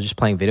do. I was just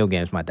playing video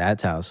games at my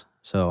dad's house.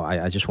 So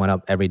I just went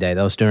up every day.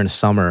 That was during the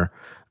summer,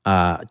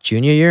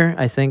 junior year,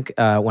 I think,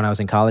 when I was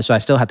in college. So I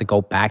still had to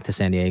go back to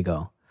San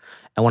Diego.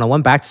 And when I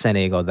went back to San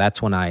Diego, that's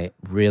when I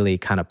really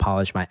kind of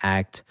polished my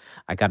act.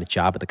 I got a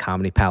job at the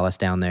Comedy Palace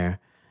down there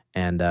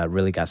and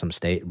really got some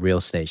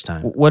real stage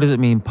time. What does it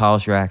mean,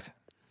 polish your act?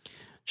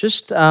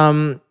 Just,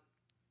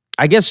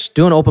 I guess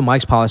doing open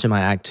mics, polishing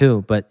my act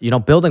too, but,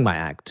 building my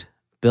act.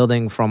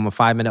 Building from a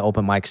 5-minute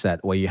open mic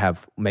set where you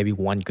have maybe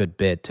one good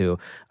bit to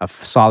a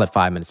solid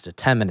 5 minutes to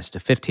 10 minutes to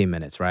 15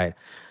 minutes, right?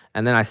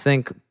 And then I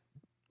think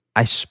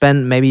I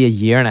spent maybe a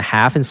year and a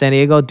half in San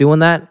Diego doing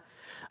that.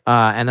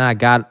 And then I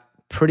got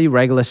pretty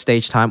regular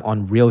stage time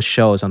on real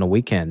shows on the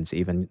weekends,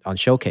 even on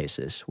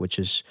showcases, which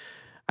is,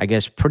 I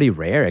guess, pretty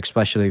rare,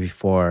 especially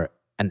for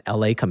an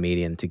LA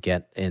comedian to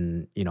get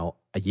in,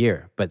 a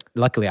year. But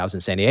luckily I was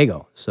in San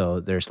Diego, so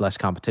there's less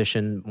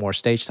competition, more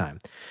stage time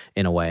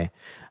in a way.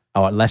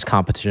 Or less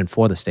competition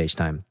for the stage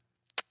time.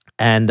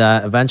 And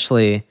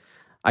eventually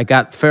I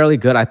got fairly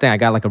good. I think I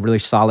got like a really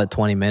solid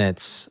 20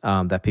 minutes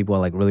that people are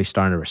like really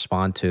starting to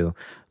respond to.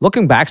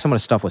 Looking back, some of the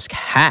stuff was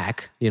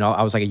hack.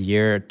 I was like a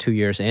year, 2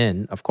 years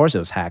in. Of course it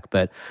was hack,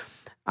 but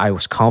I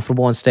was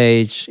comfortable on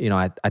stage.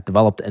 I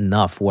developed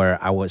enough where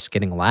I was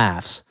getting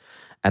laughs.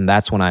 And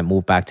that's when I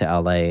moved back to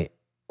LA.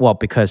 Well,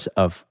 because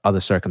of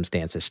other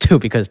circumstances too,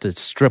 because the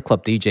strip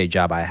club DJ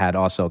job I had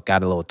also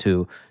got a little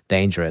too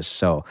dangerous.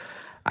 So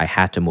I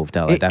had to move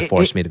to LA. That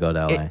forced me to go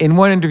to LA. In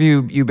one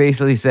interview, you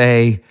basically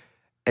say,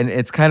 and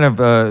it's kind of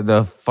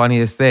the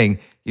funniest thing,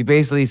 you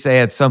basically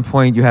say at some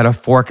point you had a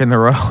fork in the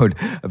road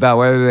about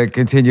whether to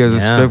continue as a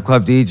strip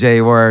club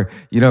DJ or,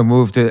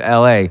 move to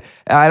LA.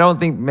 I don't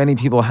think many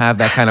people have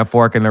that kind of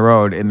fork in the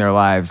road in their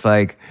lives.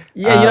 Like,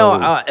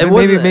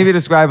 maybe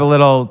describe a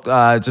little,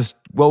 just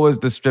what was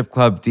the strip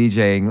club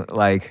DJing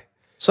like?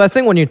 So I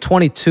think when you're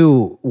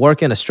 22,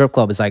 working a strip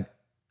club is like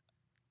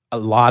a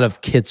lot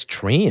of kids'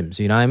 dreams,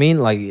 you know what I mean?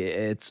 Like,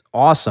 it's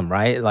awesome,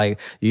 right? Like,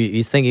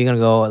 you think you're gonna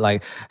go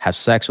like have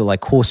sex with like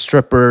cool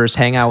strippers,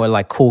 hang out with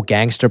like cool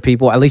gangster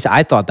people. At least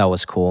I thought that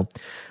was cool.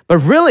 But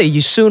really,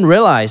 you soon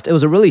realized it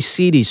was a really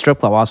seedy strip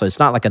club also. It's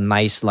not like a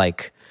nice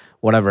like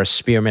whatever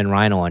Spearman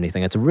Rhino or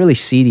anything. It's a really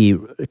seedy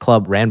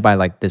club ran by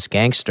like this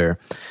gangster.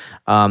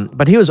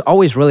 But he was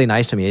always really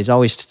nice to me. He's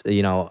always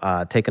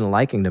taken a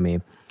liking to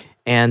me.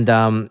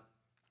 And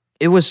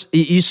it was,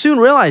 you soon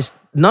realized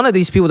none of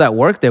these people that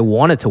worked there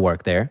wanted to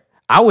work there.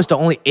 I was the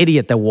only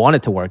idiot that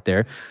wanted to work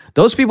there.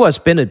 Those people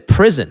have been in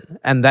prison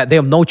and that they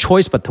have no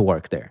choice but to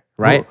work there,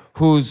 right?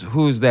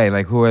 Who's they?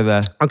 Like, who are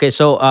the... Okay,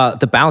 so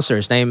the bouncer,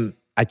 his name,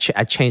 I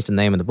changed the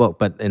name in the book,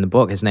 but in the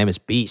book, his name is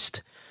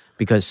Beast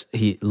because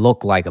he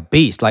looked like a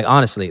beast. Like,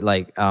 honestly,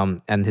 like,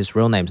 and his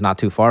real name's not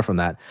too far from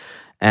that.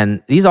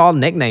 And these are all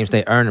nicknames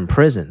they earn in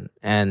prison.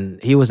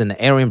 And he was in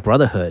the Aryan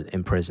Brotherhood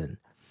in prison.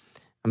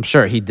 I'm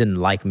sure he didn't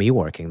like me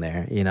working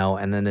there,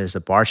 And then there's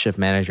a bar shift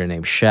manager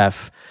named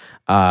Chef.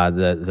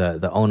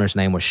 The owner's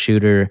name was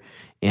Shooter.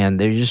 And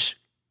they're just,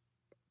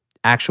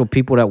 actual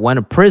people that went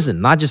to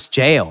prison, not just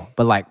jail,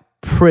 but like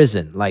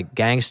prison, like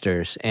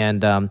gangsters.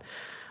 And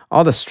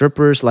all the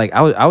strippers, like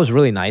I was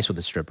really nice with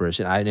the strippers.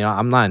 And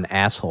I'm not an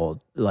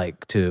asshole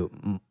like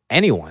to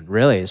anyone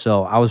really.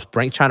 So I was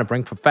trying to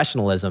bring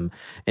professionalism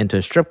into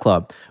a strip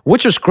club,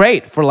 which was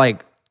great for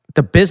like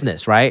the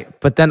business, right?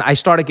 But then I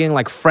started getting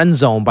like friend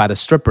zoned by the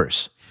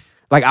strippers.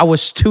 Like I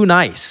was too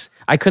nice.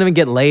 I couldn't even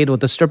get laid with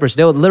the strippers.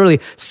 They would literally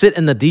sit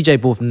in the DJ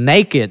booth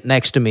naked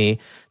next to me,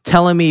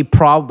 telling me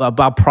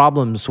about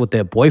problems with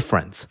their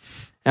boyfriends.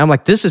 And I'm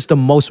like, this is the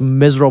most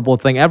miserable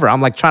thing ever.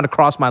 I'm like trying to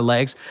cross my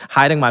legs,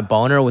 hiding my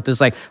boner with this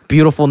like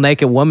beautiful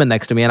naked woman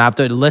next to me, and I have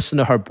to listen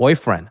to her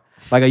boyfriend.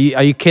 Like, are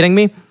you kidding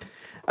me?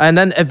 And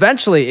then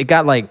eventually it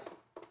got like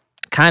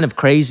kind of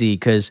crazy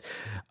because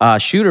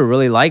Shooter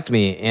really liked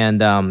me,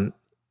 and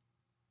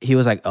he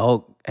was like,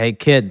 "Oh, hey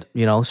kid,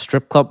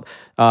 strip club.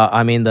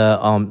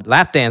 The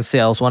lap dance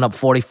sales went up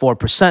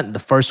 44% the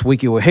first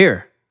week you were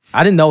here."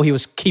 I didn't know he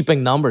was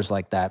keeping numbers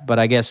like that, but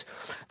I guess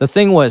the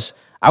thing was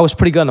I was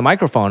pretty good on the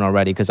microphone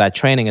already because I had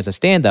training as a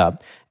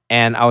stand-up,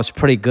 and I was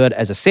pretty good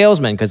as a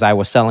salesman because I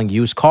was selling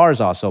used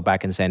cars also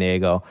back in San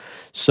Diego.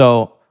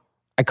 So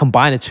I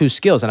combined the two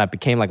skills, and I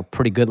became like a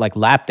pretty good like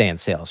lap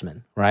dance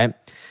salesman, right?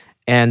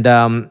 And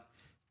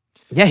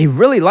yeah, he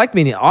really liked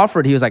me,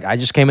 and he was like, "I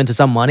just came into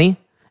some money,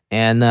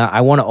 and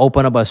I want to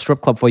open up a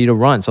strip club for you to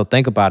run. So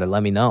think about it.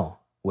 Let me know."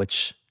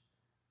 Which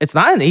it's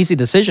not an easy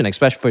decision,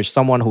 especially for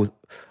someone who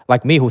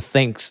like me who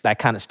thinks that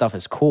kind of stuff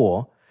is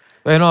cool.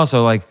 And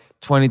also, like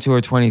 22 or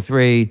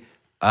 23,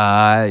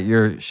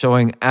 you're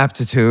showing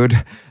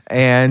aptitude,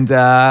 and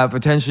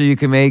potentially you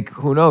can make,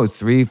 who knows,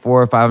 300,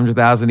 400,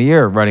 500,000 a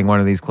year running one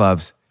of these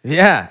clubs.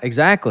 Yeah,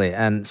 exactly.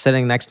 And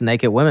sitting next to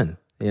naked women,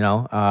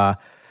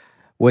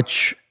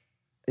 which,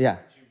 yeah.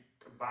 You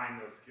combine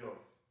those skills,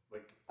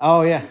 like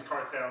oh yeah, used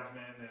car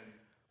salesman and.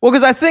 Well,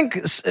 because I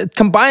think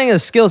combining the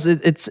skills,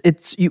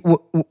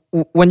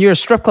 when you're a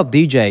strip club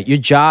DJ, your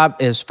job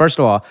is, first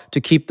of all,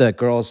 to keep the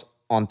girls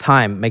on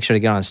time, make sure to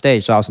get on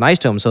stage. So I was nice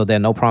to them, so they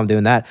had no problem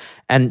doing that.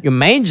 And your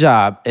main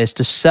job is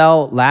to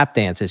sell lap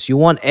dances. You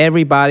want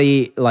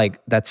everybody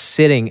like that's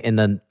sitting in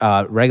the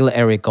regular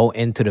area go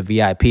into the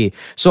VIP.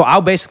 So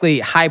I'll basically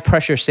high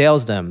pressure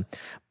sales them,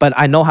 but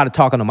I know how to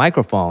talk on the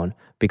microphone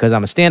because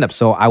I'm a stand-up,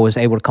 so I was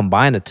able to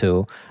combine the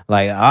two.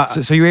 Like,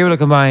 so you were able to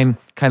combine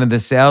kind of the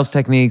sales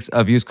techniques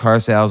of used car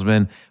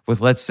salesman with,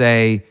 let's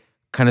say,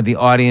 kind of the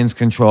audience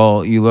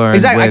control you learned.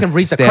 Exactly, I with can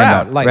read the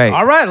stand-up. crowd. Like, right.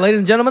 All right, ladies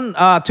and gentlemen,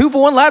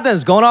 2-for-1 lap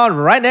dance going on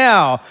right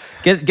now.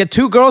 Get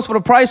 2 girls for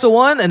the price of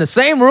 1 in the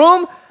same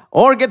room,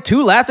 or get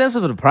 2 lap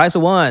dances for the price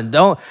of 1.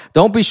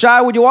 Don't be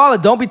shy with your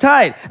wallet. Don't be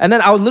tight. And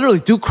then I would literally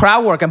do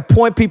crowd work and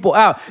point people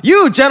out.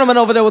 You gentleman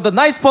over there with a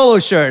nice polo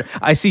shirt,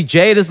 I see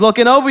Jade is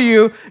looking over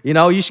you.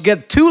 You should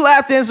get 2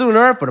 lap dances with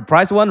her for the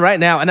price of 1 right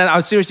now. And then I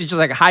would seriously just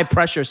like high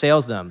pressure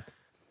sales them,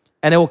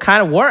 and it will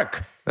kind of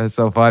work. That's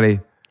so funny.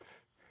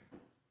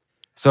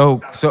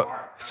 So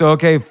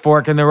okay,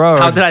 fork in the road.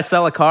 How did I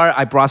sell a car?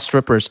 I brought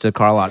strippers to the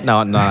car lot. No,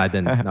 I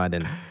didn't. No, I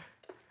didn't.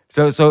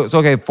 So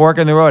okay, fork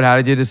in the road. How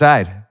did you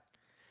decide?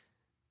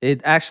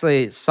 It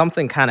actually,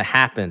 something kind of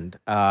happened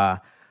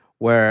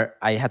where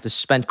I had to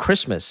spend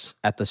Christmas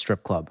at the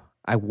strip club.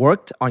 I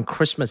worked on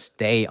Christmas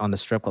Day on the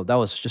strip club. That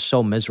was just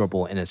so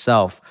miserable in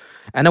itself.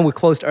 And then we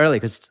closed early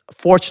because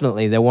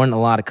fortunately there weren't a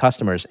lot of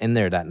customers in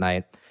there that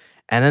night.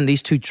 And then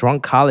these 2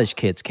 drunk college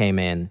kids came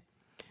in.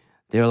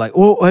 They were like,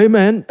 "Oh, hey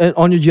man,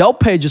 on your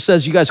Yelp page it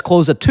says you guys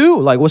close at 2.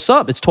 Like, what's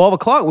up? It's 12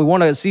 o'clock. We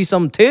want to see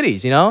some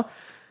titties,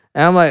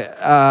 And I'm like,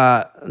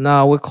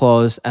 no, we're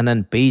closed. And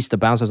then Beast, the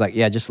bouncer, was like,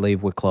 "Yeah, just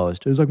leave. We're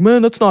closed." He was like,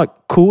 "Man, that's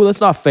not cool. That's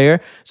not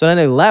fair." So then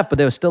they left, but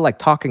they were still like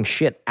talking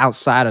shit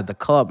outside of the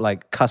club,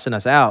 like cussing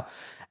us out.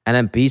 And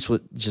then Beast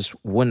just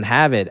wouldn't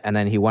have it. And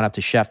then he went up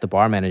to Chef, the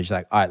barman, and he's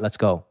like, "All right, let's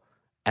go."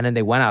 And then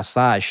they went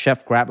outside.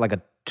 Chef grabbed like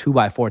a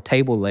 2x4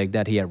 table leg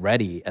that he had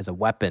ready as a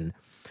weapon.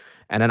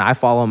 And then I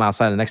follow him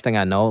outside. The next thing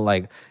I know,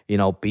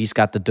 Beast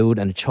got the dude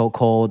in a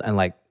chokehold, and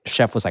like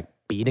Chef was like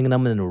beating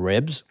them in the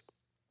ribs.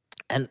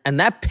 And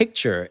that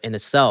picture in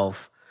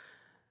itself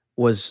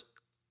was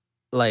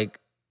like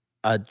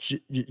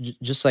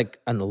just like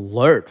an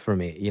alert for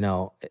me,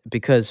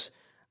 because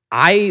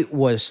I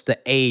was the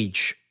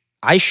age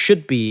I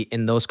should be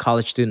in those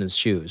college students'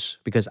 shoes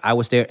because I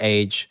was their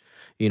age.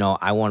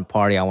 I want to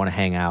party, I want to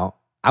hang out.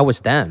 I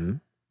was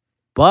them,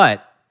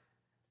 but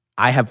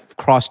I have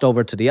crossed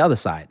over to the other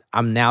side.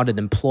 I'm now the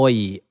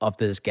employee of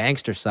this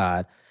gangster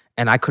side,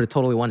 and I could have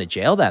totally went to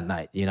jail that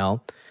night,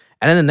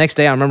 And then the next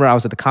day, I remember I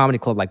was at the comedy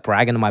club, like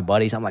bragging to my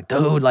buddies. I'm like,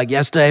 "Dude, like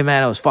yesterday,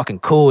 man, it was fucking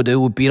cool, dude.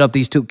 We beat up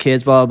these 2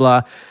 kids, blah,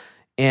 blah, blah."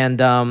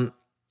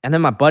 And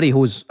then my buddy,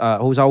 who's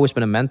always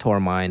been a mentor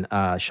of mine,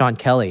 Sean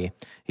Kelly,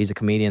 he's a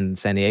comedian in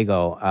San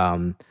Diego,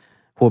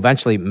 who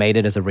eventually made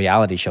it as a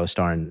reality show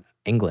star in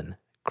England.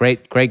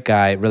 Great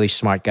guy, really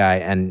smart guy.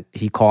 And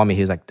he called me.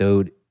 He was like,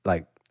 "Dude,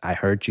 like, I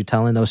heard you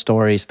telling those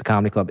stories at the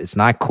comedy club. It's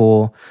not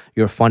cool.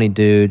 You're a funny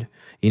dude.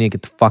 You need to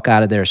get the fuck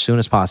out of there as soon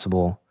as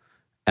possible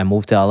and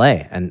move to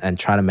LA and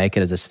try to make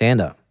it as a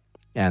stand-up."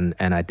 And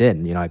I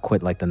did. I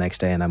quit like the next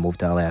day and I moved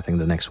to LA, I think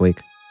the next week.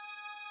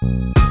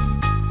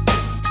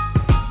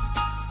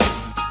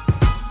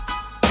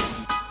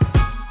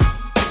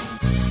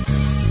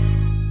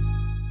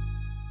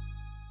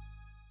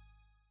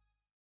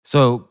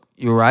 So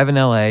you arrive in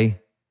LA.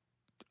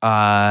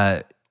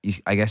 I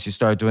guess you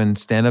start doing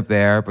stand up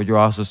there, but you're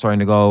also starting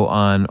to go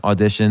on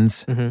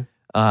auditions.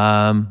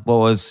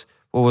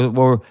 What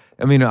were,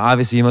 I mean,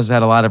 obviously you must have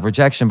had a lot of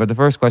rejection, but the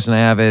first question I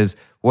have is,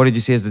 what did you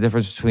see as the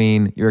difference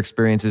between your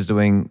experiences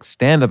doing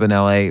stand up in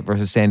LA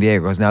versus San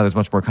Diego? Because now there's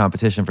much more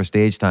competition for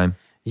stage time.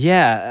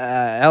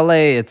 Yeah,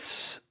 LA,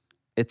 it's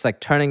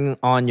like turning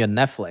on your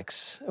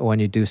Netflix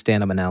when you do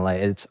stand up in LA.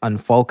 It's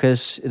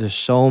unfocused. There's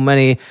so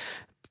many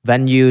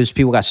venues,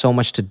 people got so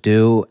much to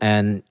do,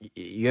 and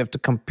you have to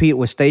compete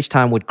with stage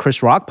time with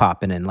Chris Rock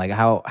popping in. Like,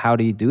 how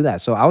do you do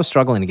that? So I was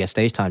struggling to get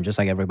stage time just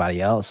like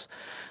everybody else.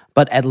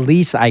 But at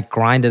least I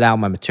grinded out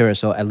my material,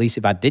 so at least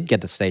if I did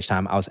get the stage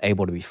time, I was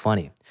able to be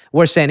funny.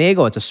 Whereas San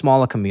Diego, it's a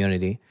smaller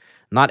community.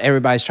 Not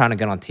everybody's trying to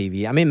get on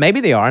TV. I mean,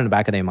 maybe they are in the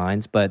back of their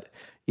minds, but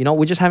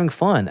we're just having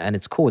fun, and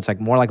it's cool. It's like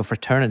more like a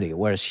fraternity.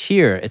 Whereas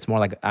here, it's more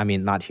like, I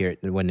mean, not here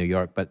in New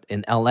York, but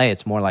in LA,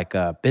 it's more like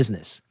a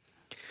business.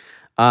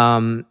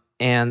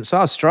 And so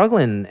I was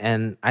struggling,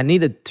 and I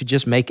needed to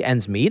just make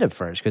ends meet at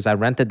first because I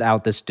rented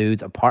out this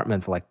dude's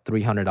apartment for like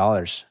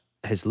 $300,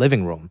 his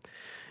living room.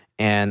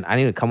 And I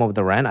needed to come up with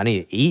the rent. I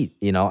needed to eat,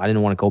 I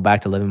didn't want to go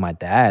back to living with my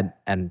dad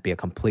and be a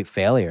complete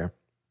failure.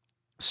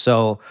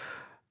 So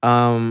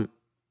I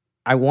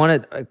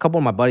wanted, a couple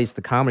of my buddies at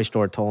the Comedy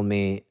Store told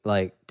me,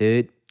 like,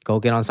 dude, go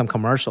get on some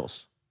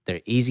commercials. They're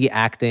easy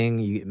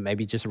acting.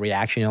 Maybe just a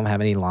reaction. You don't have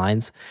any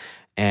lines.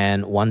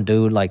 And one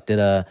dude like did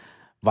a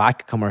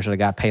vodka commercial that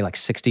got paid like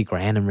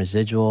 $60,000 in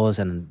residuals,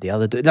 and the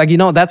other dude, like,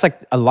 that's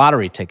like a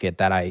lottery ticket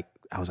that I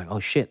was like,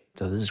 oh shit,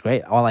 so this is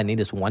great. All I need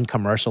is one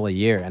commercial a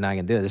year and I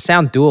can do it. It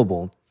sounds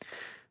doable,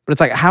 but it's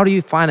like, how do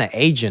you find an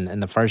agent in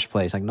the first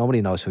place? Like, nobody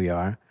knows who you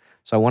are.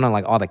 So I went on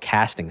like all the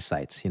casting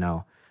sites,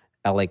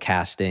 LA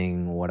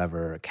Casting,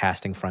 whatever,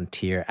 Casting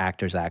Frontier,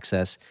 Actors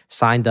Access,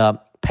 signed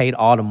up, paid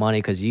all the money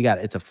because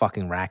it's a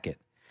fucking racket.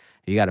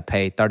 You got to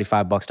pay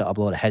 $35 to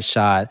upload a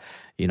headshot,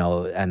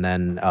 and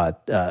then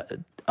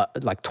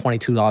like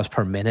 $22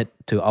 per minute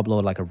to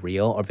upload like a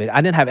reel or video.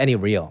 I didn't have any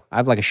reel. I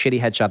have like a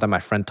shitty headshot that my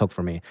friend took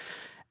for me.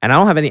 And I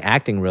don't have any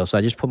acting reel, so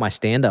I just put my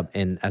stand-up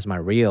in as my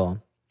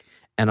reel.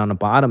 And on the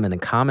bottom in the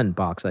comment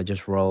box, I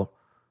just wrote,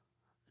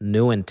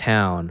 new in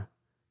town,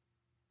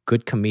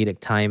 good comedic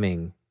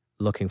timing,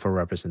 looking for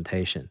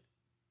representation.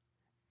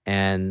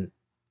 And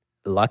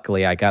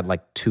luckily I got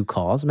like 2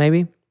 calls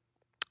maybe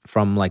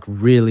from like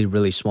really,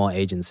 really small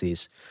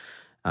agencies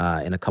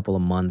in a couple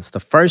of months. The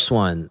first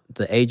one,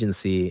 the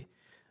agency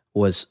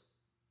was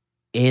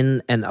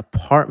in an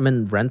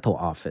apartment rental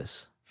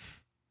office.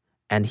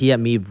 And he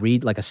had me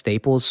read like a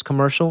Staples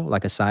commercial,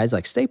 like a size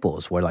like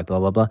Staples, where like blah,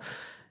 blah, blah.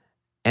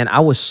 And I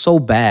was so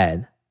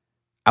bad,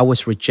 I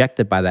was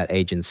rejected by that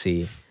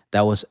agency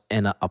that was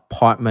in an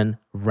apartment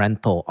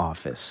rental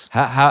office.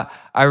 How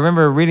I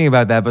remember reading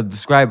about that, but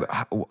describe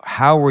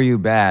how were you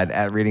bad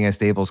at reading a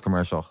Staples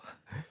commercial?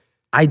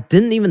 I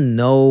didn't even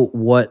know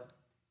what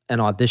an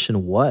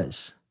audition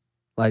was.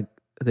 Like,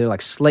 they're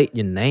like, slate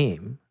your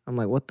name. I'm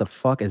like, what the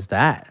fuck is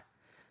that?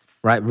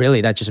 Right?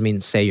 Really, that just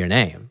means say your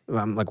name.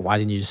 I'm like, why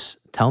didn't you just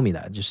tell me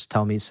that? Just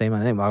tell me, say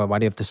my name. Why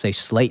do you have to say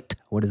slate?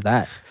 What is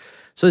that?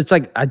 So it's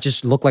like, I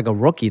just looked like a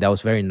rookie that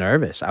was very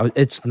nervous.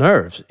 It's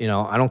nerves,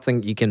 I don't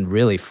think you can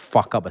really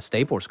fuck up a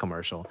Staples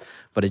commercial,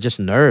 but it's just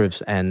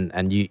nerves, and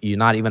you're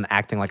not even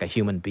acting like a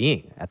human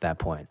being at that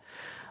point.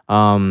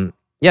 And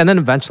then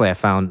eventually I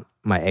found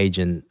my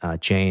agent,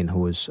 Jane,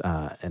 who was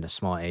in a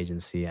small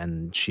agency,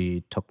 and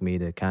she took me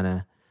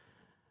to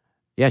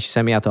she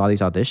sent me out to all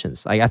these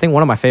auditions. Like, I think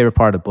one of my favorite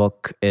part of the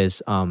book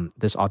is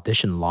this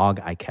audition log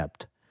I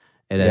kept.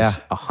 It is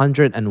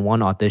 101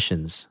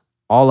 auditions,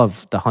 all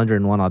of the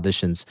 101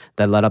 auditions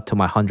that led up to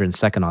my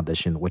 102nd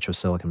audition, which was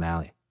Silicon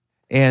Valley.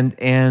 And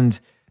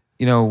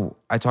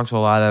I talked to a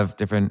lot of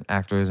different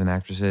actors and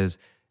actresses,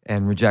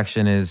 and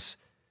rejection is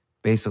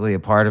basically a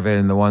part of it.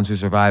 And the ones who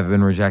survive have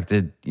been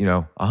rejected,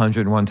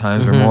 101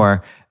 times or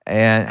more.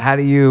 And how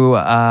do you,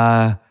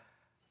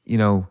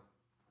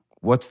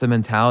 what's the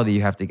mentality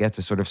you have to get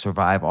to sort of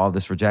survive all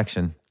this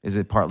rejection? Is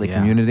it partly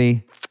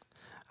community?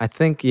 I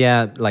think,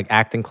 like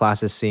acting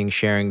classes,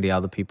 sharing the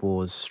other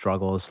people's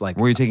struggles. Like,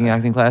 were you taking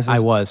acting classes? I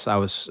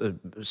was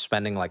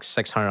spending like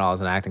 $600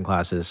 in acting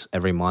classes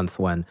every month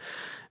when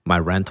my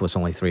rent was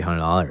only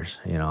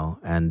 $300,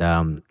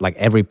 and like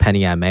every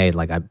penny I made,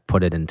 like I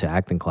put it into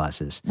acting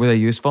classes. Were they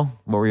useful?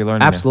 What were you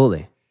learning?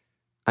 Absolutely. There?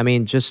 I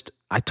mean,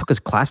 I took a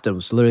class that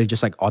was literally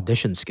just like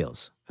audition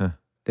skills. Huh.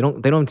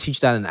 They don't teach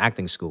that in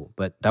acting school,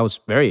 but that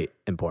was very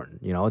important.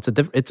 It's a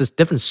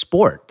different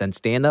sport than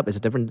stand up.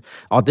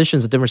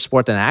 Audition's a different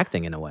sport than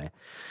acting in a way.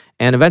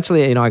 And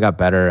eventually, I got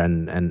better,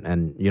 and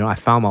I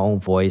found my own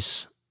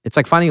voice. It's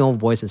like finding your own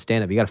voice in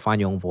stand up. You got to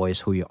find your own voice,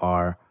 who you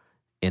are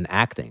in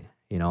acting,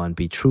 and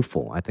be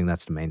truthful. I think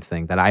that's the main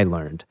thing that I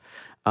learned.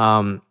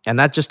 And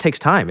that just takes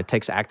time. It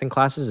takes acting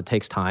classes. It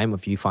takes time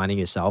of you finding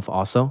yourself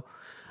also.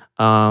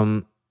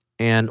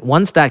 And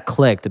once that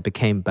clicked, it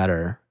became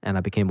better, and I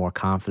became more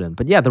confident.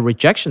 But the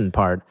rejection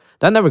part,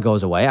 that never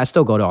goes away. I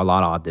still go to a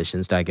lot of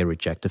auditions that I get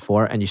rejected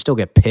for, and you still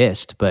get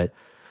pissed. But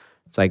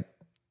it's like,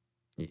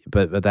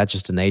 but that's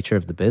just the nature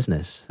of the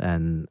business.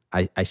 And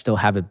I still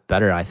have it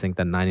better, I think,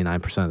 than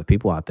 99% of the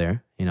people out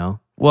there, you know?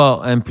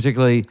 Well, and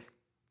particularly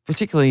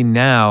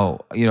now,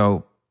 you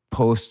know,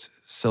 post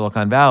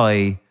Silicon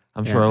Valley,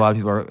 I'm sure a lot of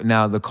people are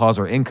now, the calls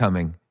are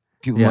incoming.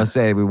 People want to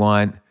say, we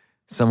want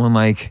someone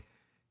like,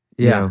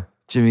 you know,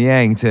 Jimmy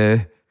Yang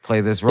to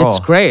play this role. It's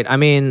great. I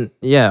mean,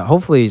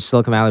 hopefully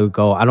Silicon Valley would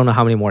go, I don't know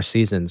how many more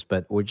seasons,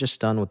 but we're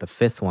just done with the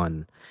 5th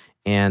one.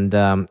 And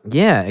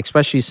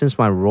especially since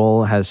my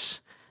role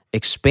has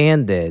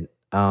expanded,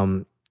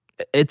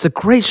 it's a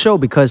great show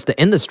because the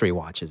industry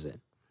watches it.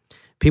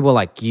 People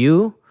like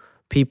you,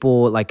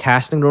 people like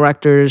casting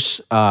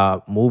directors,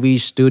 movie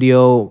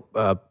studio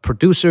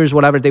producers,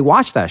 whatever, they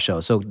watch that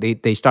show. So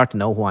they start to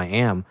know who I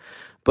am.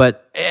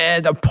 But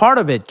a part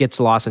of it gets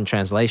lost in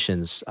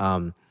translations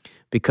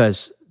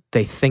because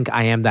they think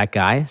I am that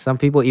guy. Some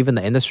people, even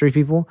the industry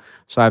people.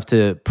 So I have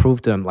to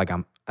prove to them like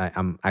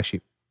I'm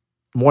actually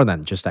more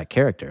than just that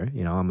character.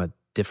 You know, I'm a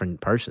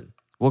different person.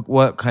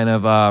 What kind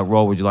of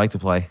role would you like to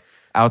play?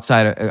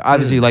 Outside of,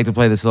 obviously you like to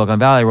play the Silicon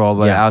Valley role,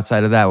 but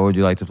outside of that, what would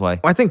you like to play?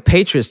 Well, I think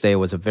Patriots Day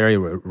was a very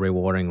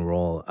rewarding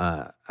role.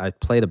 I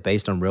played it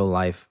based on real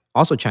life,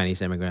 also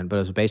Chinese immigrant, but it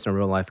was based on a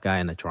real life guy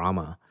in a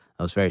drama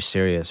that was very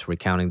serious,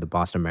 recounting the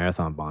Boston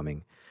Marathon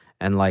bombing.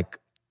 And like,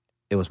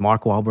 it was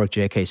Mark Wahlberg,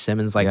 J.K.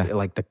 Simmons,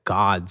 like the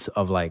gods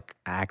of like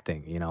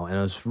acting, you know, and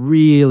it was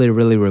really,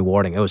 really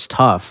rewarding. It was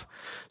tough.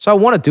 So I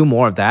want to do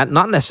more of that,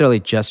 not necessarily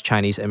just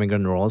Chinese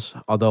immigrant roles,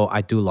 although I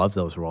do love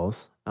those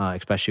roles.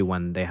 Especially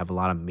when they have a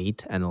lot of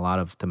meat and a lot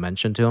of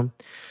dimension to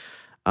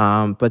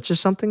them. But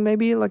just something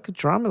maybe like a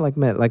drama,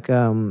 like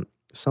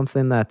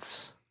something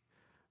that's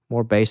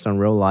more based on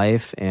real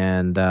life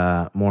and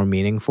more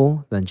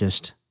meaningful than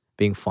just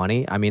being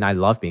funny. I mean, I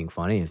love being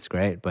funny. It's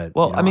great. But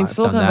well, I mean,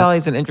 Silicon Valley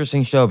is an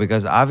interesting show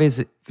because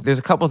obviously there's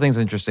a couple of things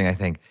interesting, I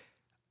think.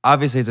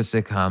 Obviously, it's a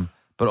sitcom,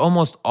 but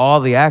almost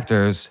all the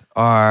actors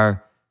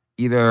are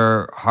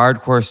either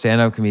hardcore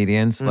stand-up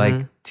comedians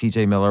like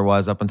TJ Miller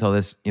was up until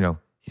this, you know,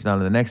 he's not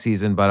in the next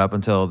season, but up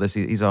until this,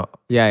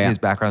 his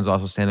background's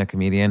also stand-up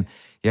comedian.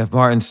 You have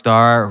Martin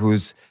Starr,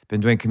 who's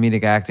been doing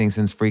comedic acting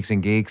since Freaks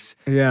and Geeks,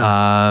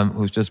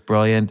 who's just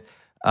brilliant.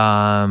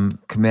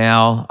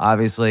 Kamal,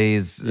 obviously,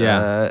 is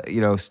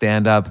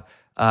stand-up.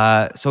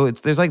 So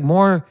there's like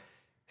more,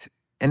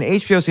 and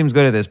HBO seems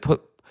good at this.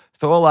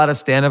 Throw a lot of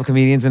stand-up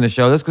comedians in the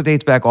show. This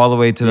dates back all the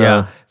way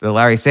to the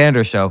Larry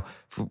Sanders Show.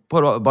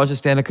 Put a bunch of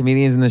stand-up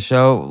comedians in the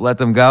show, let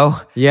them go,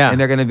 and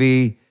they're going to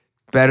be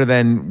better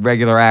than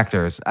regular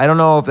actors. I don't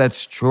know if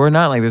that's true or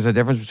not. Like, there's a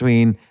difference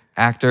between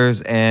actors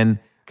and,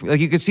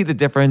 like, you could see the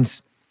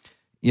difference,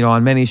 you know,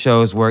 on many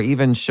shows where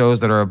even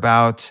shows that are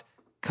about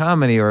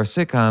comedy or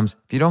sitcoms,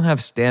 if you don't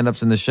have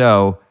stand-ups in the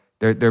show,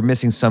 they're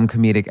missing some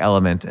comedic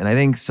element. And I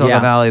think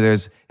Silicon Valley,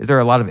 is there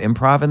a lot of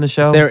improv in the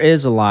show? There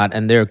is a lot,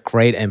 and they're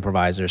great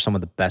improvisers, some of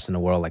the best in the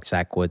world, like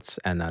Zach Woods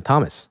and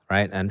Thomas,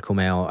 right? And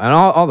Kumail, and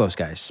all those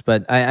guys.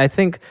 But I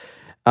think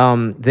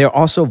they're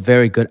also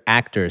very good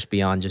actors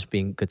beyond just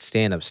being good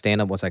stand-up.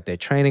 Stand-up was like their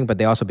training, but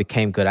they also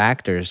became good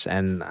actors.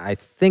 And I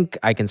think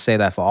I can say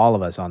that for all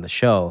of us on the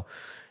show.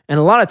 And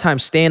a lot of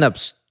times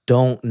stand-ups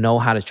don't know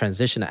how to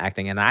transition to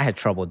acting. And I had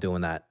trouble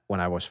doing that when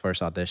I was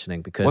first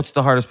auditioning because... What's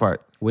the hardest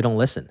part? We don't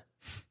listen.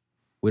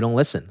 We don't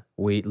listen.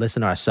 We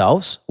listen to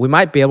ourselves. We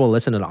might be able to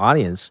listen to the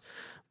audience,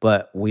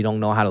 but we don't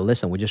know how to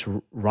listen. We just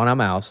run our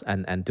mouths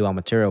and do our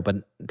material.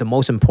 But the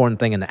most important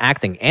thing in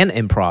acting and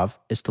improv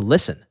is to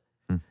listen.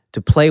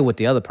 To play with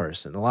the other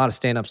person. A lot of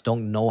stand-ups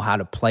don't know how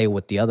to play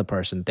with the other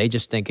person. They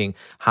just thinking,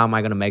 how am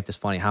I going to make this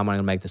funny? How am I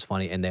going to make this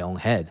funny in their own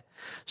head?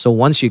 So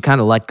once you kind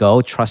of let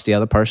go, trust the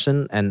other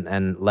person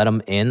and let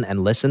them in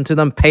and listen to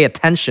them, pay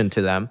attention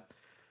to them,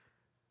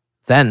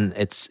 then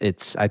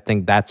it's I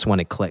think that's when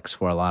it clicks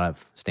for a lot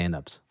of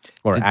stand-ups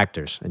or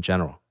actors in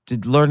general.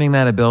 Did learning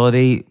that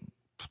ability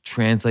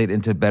translate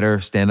into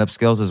better stand-up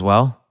skills as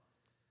well?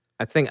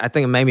 I think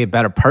it made me a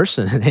better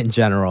person in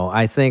general.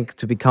 I think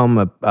to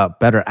become a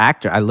better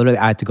actor, I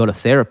had to go to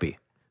therapy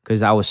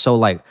because I was so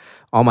like,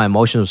 all my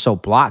emotions were so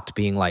blocked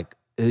being like,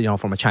 you know,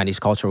 from a Chinese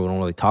culture, we don't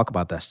really talk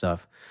about that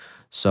stuff.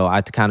 So I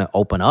had to kind of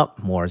open up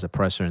more as a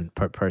person,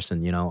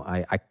 you know.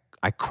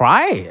 I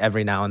cry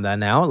every now and then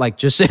now, like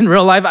just in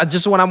real life,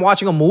 just when I'm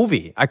watching a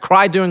movie. I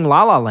cry during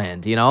La La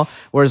Land, you know,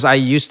 whereas I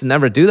used to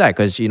never do that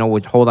because, you know, we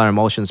hold our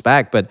emotions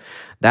back. But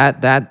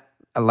that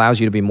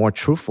allows you to be more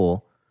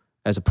truthful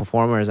as a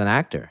performer, as an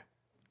actor.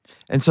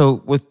 And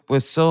so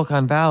with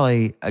Silicon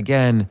Valley,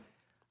 again,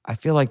 I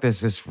feel like there's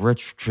this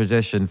rich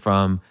tradition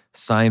from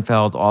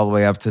Seinfeld all the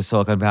way up to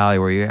Silicon Valley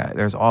where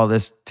there's all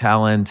this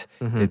talent.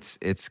 It's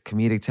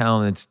comedic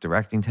talent, it's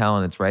directing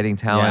talent, it's writing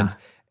talent.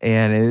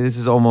 And this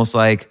is almost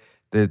like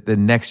the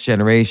next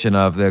generation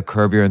of the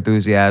Curb Your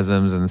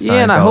Enthusiasms and Seinfeld.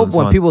 Yeah, and I hope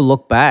when people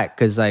look back,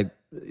 because like,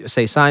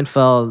 say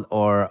Seinfeld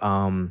or,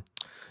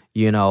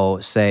 you know,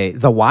 say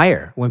The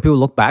Wire, when people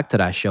look back to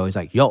that show, it's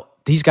like, yo,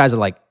 these guys are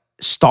like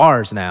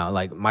stars now,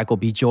 like Michael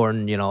B.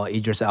 Jordan, you know,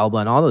 Idris Elba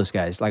and all those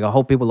guys. Like, I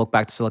hope people look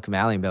back to Silicon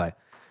Valley and be like,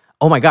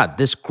 oh my God,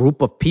 this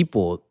group of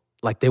people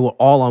like they were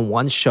all on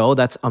one show.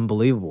 That's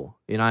unbelievable.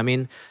 You know what I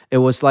mean? It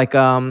was like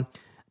the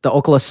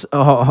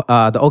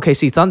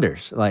OKC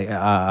Thunders, like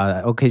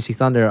OKC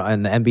Thunder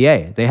in the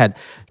NBA. They had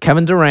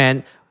Kevin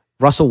Durant,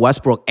 Russell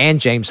Westbrook, and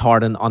James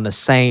Harden on the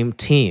same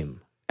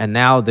team. And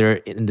now they're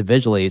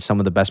individually some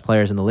of the best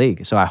players in the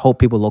league. So I hope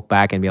people look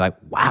back and be like,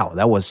 wow,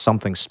 that was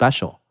something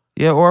special.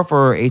 Yeah, or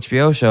for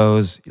HBO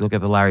shows, you look at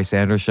the Larry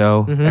Sanders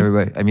Show.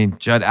 Everybody, I mean,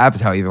 Judd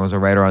Apatow even was a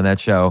writer on that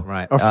show.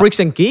 Right. Or Freaks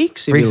and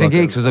Geeks. Freaks and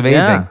Geeks was amazing.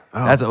 Yeah.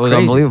 Oh, That was crazy.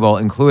 unbelievable,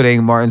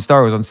 including Martin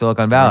Starr was on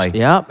Silicon Valley.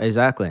 Yeah,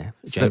 exactly.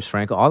 James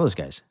Franco, all those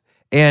guys.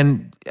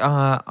 And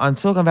on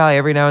Silicon Valley,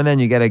 every now and then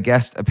you get a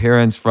guest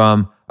appearance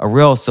from a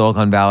real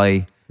Silicon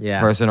Valley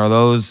person. Or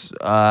those,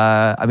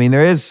 I mean,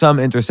 there is some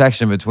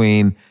intersection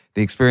between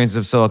the experience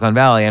of Silicon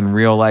Valley and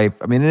real life.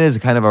 I mean, it is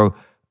kind of a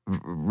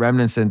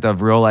reminiscent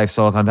of real life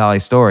Silicon Valley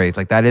stories.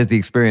 Like that is the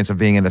experience of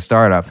being in a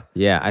startup.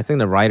 Yeah, I think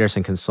the writers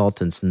and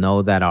consultants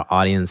know that our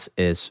audience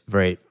is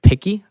very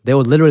picky. They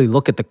would literally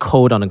look at the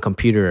code on a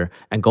computer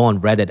and go on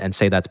Reddit and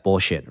say that's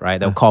bullshit, right?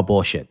 They'll call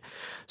bullshit.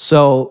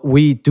 So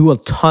we do a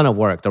ton of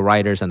work, the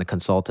writers and the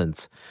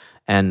consultants.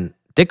 And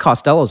Dick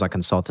Costello's our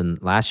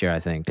consultant last year,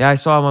 I think. Yeah, I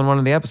saw him on one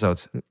of the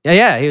episodes.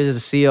 Yeah, he was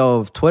the CEO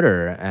of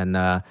Twitter.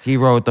 And he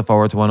wrote the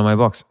foreword to one of my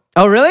books.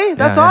 Oh, really?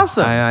 That's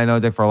awesome. I know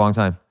Dick for a long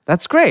time.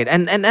 That's great.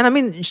 And I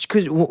mean,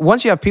 because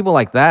once you have people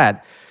like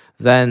that,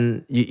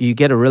 then you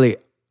get a really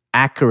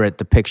accurate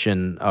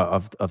depiction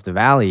of the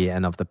Valley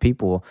and of the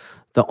people.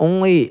 The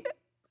only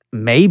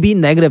maybe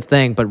negative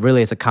thing, but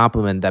really it's a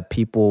compliment that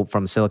people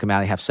from Silicon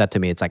Valley have said to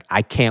me. It's like,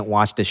 I can't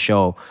watch this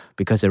show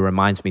because it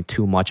reminds me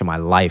too much of my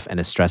life and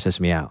it stresses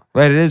me out.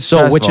 Right, it is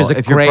stressful. Which is a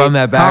if great you're from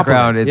that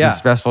background, compliment. it's a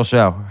stressful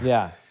show.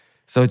 Yeah.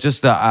 So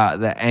just the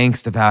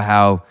angst about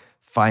how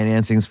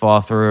financings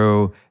fall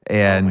through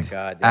and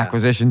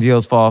acquisition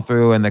deals fall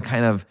through and the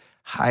kind of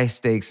high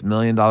stakes $1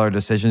 million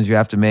decisions you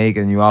have to make,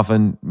 and you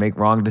often make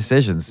wrong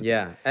decisions.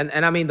 Yeah. And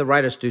I mean, the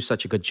writers do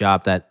such a good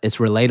job that it's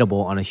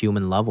relatable on a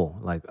human level,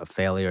 like a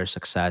failure,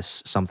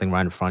 success, something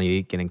right in front of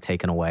you getting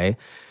taken away.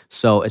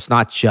 So it's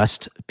not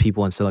just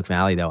people in Silicon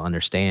Valley that will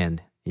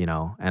understand, you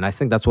know, and I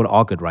think that's what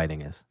all good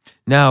writing is.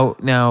 Now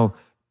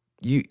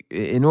you,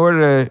 in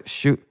order to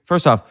shoot,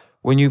 first off,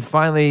 when you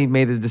finally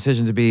made the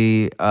decision to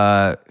be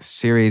a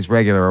series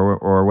regular,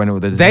 or when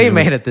they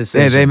made a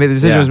decision. They made the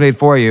decision was made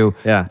for you.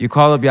 Yeah. You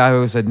called up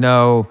Yahoo, said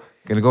no,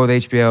 gonna go with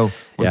HBO.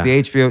 Was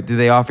the HBO? Did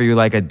they offer you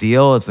like a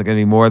deal? It's gonna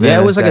be more than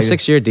it was like a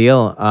 6-year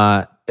deal.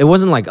 It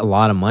wasn't like a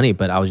lot of money,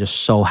 but I was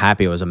just so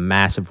happy. It was a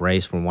massive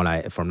raise from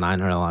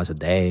 $900 a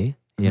day,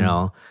 you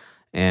know,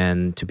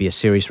 and to be a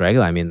series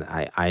regular. I mean,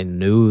 I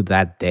knew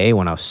that day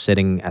when I was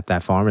sitting at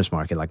that farmer's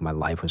market, like my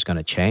life was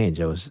gonna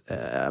change. It was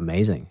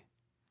amazing.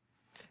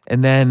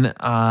 And then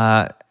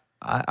I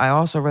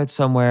also read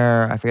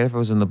somewhere, I forget if it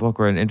was in the book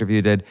or an interview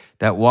you did,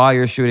 that while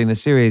you're shooting the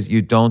series,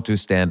 you don't do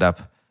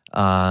stand-up,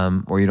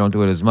 or you don't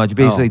do it as much. You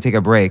basically take a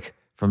break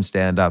from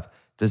stand-up.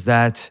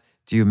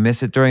 Do you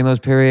miss it during those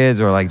periods,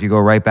 or like do you go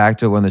right back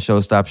to it when the show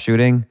stops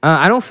shooting?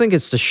 I don't think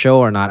it's the show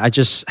or not. I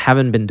just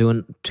haven't been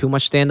doing too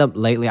much stand-up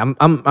lately.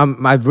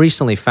 I've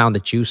recently found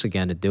the juice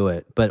again to do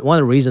it. But one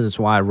of the reasons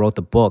why I wrote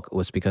the book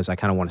was because I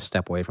kind of want to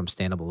step away from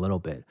stand-up a little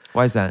bit.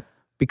 Why is that?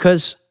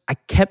 Because I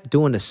kept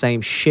doing the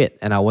same shit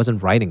and I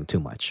wasn't writing too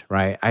much,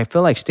 right? I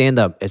feel like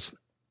stand-up, it's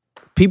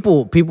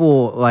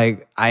people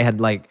like, I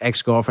had like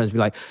ex-girlfriends be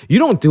like, you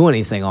don't do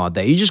anything all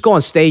day. You just go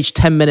on stage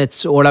 10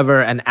 minutes or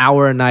whatever, an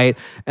hour a night,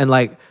 and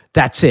like,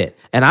 that's it.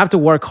 And I have to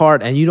work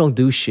hard and you don't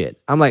do shit.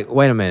 I'm like,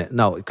 wait a minute.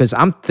 No, because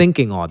I'm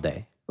thinking all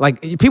day.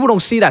 Like, people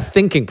don't see that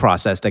thinking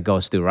process that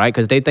goes through, right?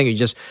 Because they think you're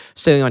just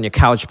sitting on your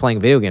couch playing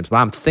video games. But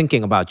I'm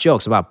thinking about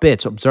jokes, about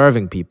bits,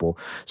 observing people.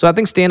 So I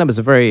think stand-up is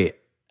a very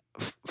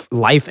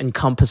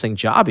life-encompassing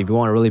job if you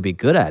want to really be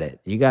good at it.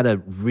 You got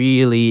to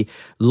really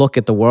look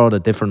at the world a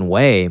different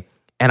way.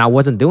 And I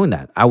wasn't doing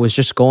that. I was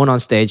just going on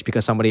stage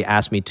because somebody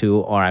asked me to,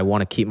 or I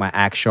want to keep my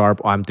act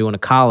sharp, or I'm doing a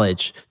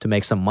college to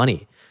make some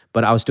money.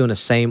 But I was doing the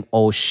same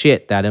old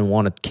shit that I didn't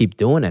want to keep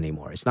doing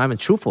anymore. It's not even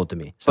truthful to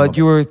me. But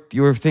you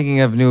were thinking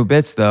of new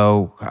bits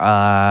though. But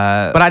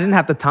I didn't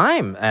have the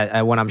time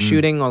when I'm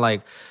shooting or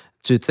like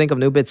to think of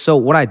new bits. So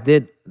what I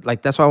did,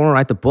 like, that's why I want to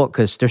write the book,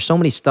 because there's so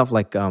many stuff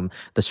like the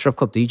strip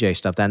club DJ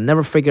stuff that I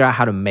never figured out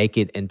how to make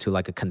it into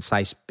like a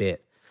concise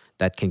bit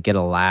that can get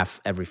a laugh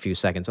every few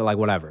seconds, or like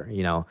whatever,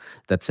 you know,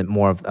 that's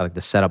more of like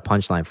the setup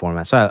punchline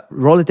format. So I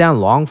wrote it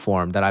down long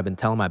form that I've been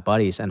telling my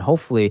buddies, and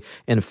hopefully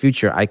in the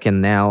future I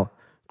can now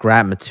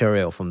grab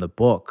material from the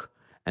book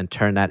and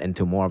turn that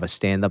into more of a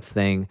stand-up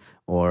thing,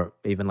 or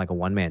even like a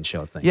one-man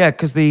show thing. Yeah,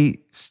 because the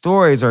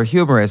stories are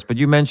humorous, but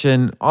you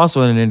mentioned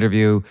also in an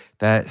interview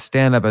that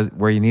stand-up is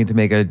where you need to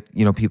make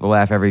people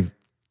laugh every,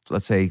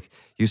 let's say,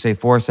 you say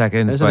 4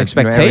 seconds. There's an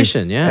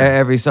expectation,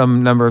 every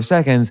some number of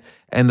seconds.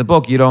 And the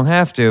book, you don't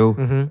have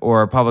to,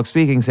 or public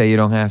speaking, say you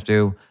don't have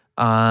to.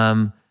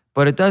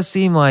 But it does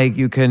seem like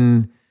you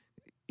can,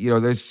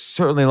 there's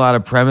certainly a lot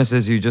of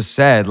premises you just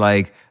said,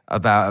 like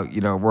about,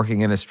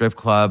 working in a strip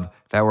club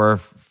that were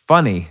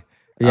funny.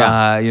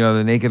 Yeah.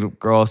 The naked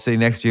girl sitting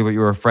next to you, but you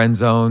were friend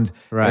zoned.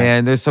 Right.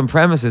 And there's some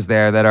premises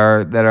there that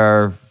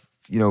are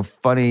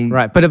funny.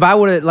 Right. But if I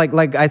would have,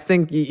 like I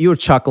think you were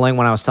chuckling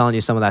when I was telling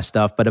you some of that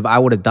stuff, but if I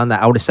would have done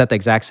that, I would have said the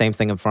exact same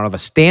thing in front of a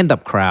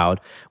stand-up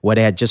crowd where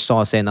they had just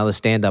saw, say, another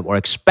stand-up or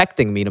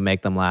expecting me to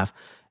make them laugh.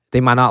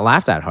 They might not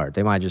laugh that hard.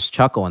 They might just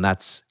chuckle, and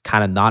that's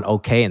kind of not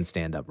okay in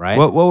stand-up, right?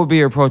 What would be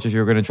your approach if you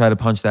were going to try to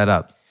punch that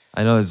up?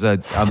 I know it's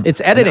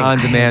it's editing, an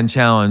on-demand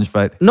challenge,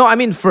 but no, I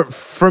mean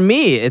for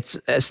me, it's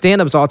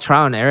stand-up's all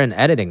trial and error and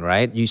editing,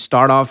 right? You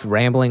start off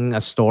rambling a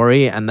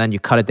story, and then you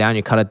cut it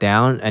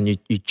down, and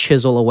you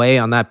chisel away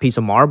on that piece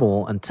of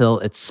marble until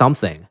it's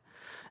something,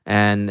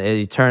 and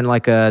you turn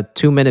like a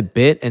 2-minute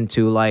bit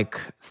into like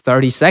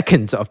 30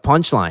 seconds of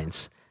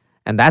punchlines,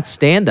 and that's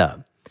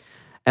stand-up.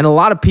 And a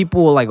lot of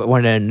people, like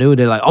when they're new,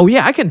 they're like, "Oh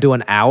yeah, I can do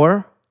an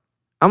hour."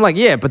 I'm like,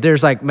 "Yeah, but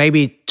there's like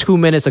maybe 2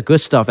 minutes of good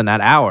stuff in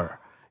that hour."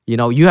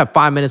 You have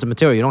 5 minutes of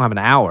material. You don't have an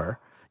hour.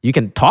 You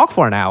can talk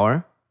for an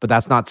hour, but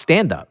that's not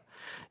stand-up.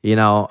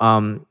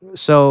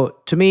 So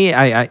to me,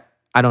 I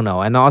don't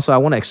know. And also, I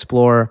want to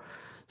explore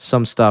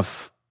some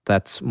stuff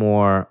that's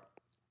more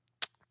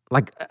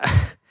like.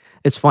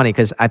 It's funny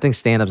because I think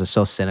stand-ups are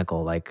so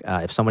cynical. Like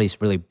if somebody's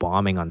really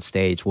bombing on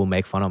stage, we'll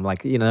make fun of them.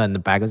 Like in the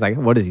back, it's like,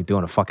 what is he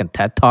doing? A fucking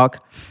TED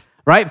Talk,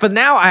 right? But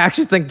now I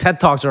actually think TED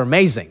Talks are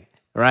amazing.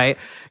 Right.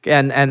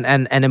 And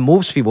it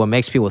moves people, it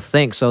makes people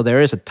think. So there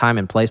is a time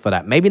and place for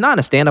that. Maybe not in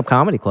a stand-up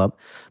comedy club,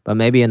 but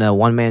maybe in a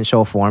one-man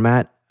show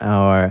format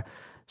or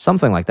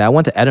something like that. I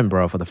went to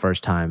Edinburgh for the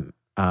first time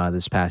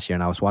this past year,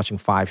 and I was watching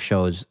 5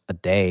 shows a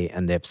day,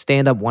 and they have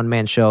stand-up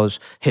one-man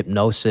shows,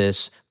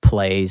 hypnosis,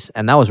 plays,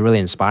 and that was really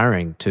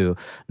inspiring to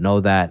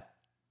know that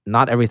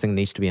not everything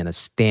needs to be in a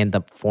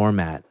stand-up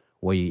format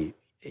where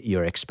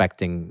you're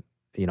expecting,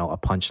 a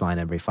punchline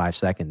every 5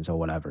 seconds or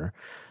whatever.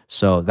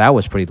 So that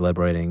was pretty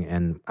liberating,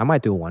 and I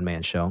might do a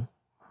one-man show.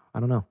 I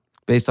don't know.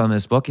 based on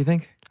this book, you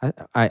think?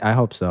 I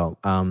hope so.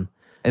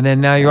 And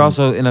then now you're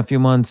also in a few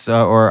months,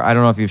 or I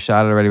don't know if you've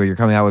shot it already, but you're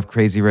coming out with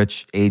Crazy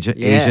Rich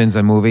Asians,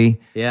 a movie.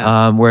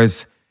 Yeah.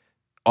 Whereas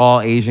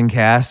all Asian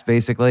cast,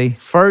 basically.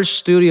 First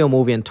studio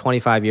movie in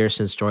 25 years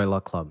since Joy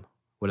Luck Club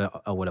with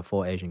a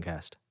full Asian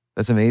cast.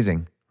 That's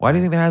amazing. Why do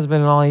you think there hasn't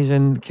been an all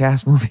Asian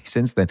cast movie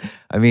since then?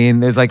 I mean,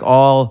 there's like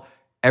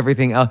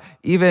everything else.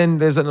 Even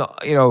there's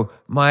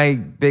My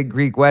Big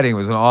Greek Wedding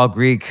was an all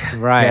Greek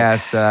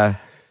cast.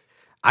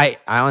 I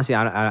honestly,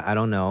 I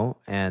don't know.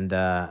 And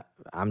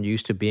I'm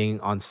used to being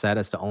on set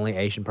as the only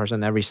Asian person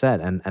in every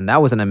set. And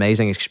that was an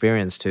amazing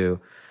experience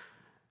to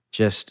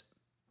just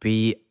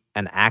be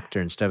an actor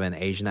instead of an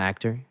Asian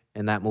actor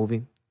in that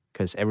movie.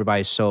 Because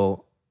everybody's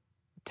so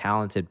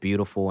talented,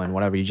 beautiful, and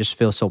whatever. You just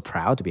feel so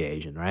proud to be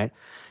Asian, right?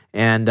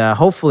 And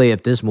hopefully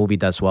if this movie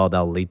does well,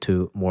 that'll lead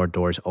to more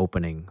doors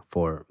opening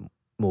for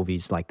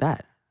movies like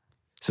that.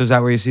 So is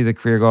that where you see the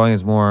career going,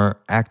 is more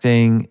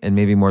acting and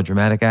maybe more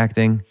dramatic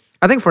acting?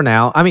 I think for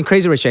now, I mean,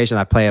 Crazy Rich Asians,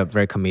 I play a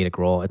very comedic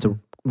role. It's a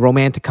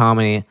romantic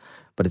comedy,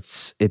 but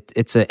it's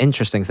an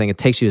interesting thing. It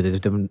takes you to this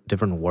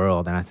different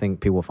world, and I think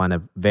people will find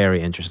it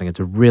very interesting. It's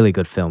a really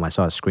good film. I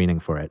saw a screening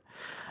for it.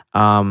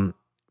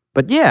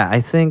 But yeah,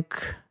 I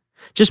think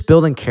just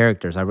building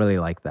characters, I really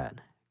like that,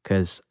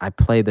 because I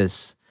play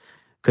this,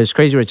 because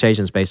Crazy Rich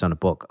Asians is based on a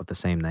book of the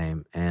same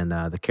name, and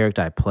the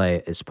character I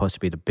play is supposed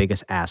to be the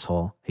biggest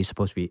asshole. He's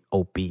supposed to be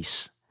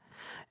obese,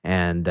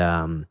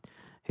 and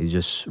he's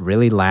just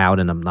really loud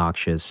and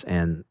obnoxious,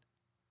 and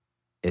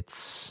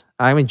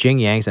Jing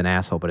Yang's an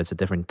asshole, but it's a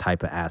different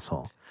type of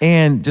asshole.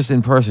 And just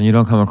in person, you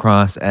don't come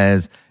across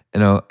as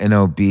an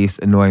obese,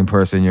 annoying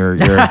person. You're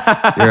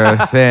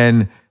a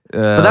thin,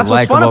 but that's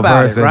what's fun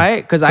about person. It,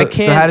 right? Because I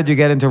can't. So how did you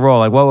get into role?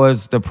 Like, what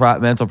was the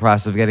mental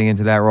process of getting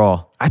into that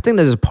role? I think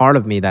there's a part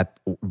of me that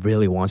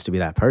really wants to be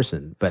that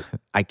person, but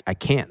I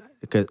can't,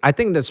 because I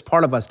think there's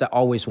part of us that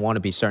always want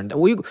to be certain.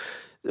 We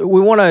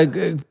want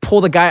to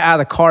pull the guy out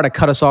of the car to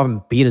cut us off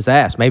and beat his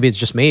ass. Maybe it's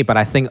just me, but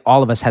I think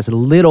all of us has a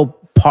little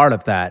part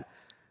of that.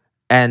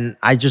 And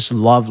I just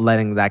love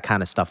letting that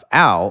kind of stuff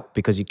out,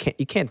 because you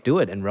can't do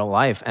it in real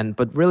life.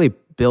 But really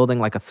building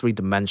like a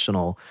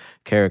 3-dimensional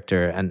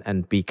character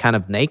and be kind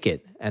of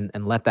naked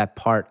and let that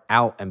part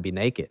out and be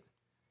naked.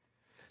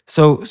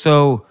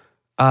 So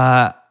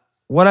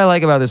what I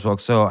like about this book,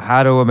 so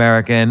How to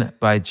American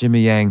by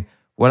Jimmy Yang,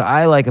 what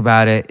I like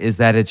about it is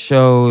that it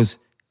shows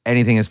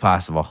anything is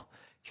possible.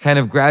 You kind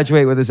of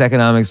graduate with this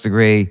economics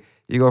degree.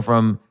 You go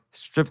from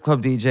strip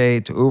club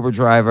DJ to Uber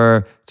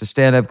driver to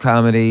stand-up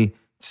comedy,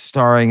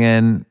 starring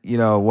in,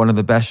 one of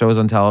the best shows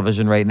on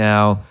television right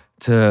now,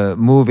 to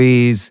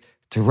movies,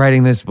 to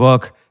writing this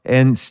book.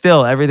 And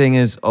still everything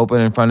is open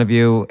in front of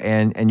you,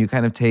 and you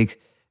kind of take,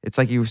 it's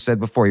like you said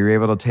before, you're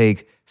able to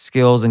take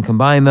skills and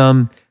combine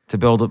them to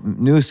build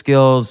new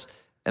skills.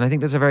 And I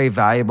think that's a very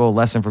valuable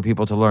lesson for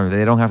people to learn.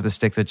 They don't have to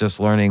stick to just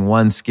learning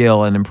one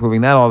skill and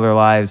improving that all their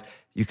lives.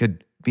 You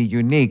could be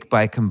unique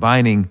by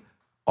combining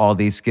all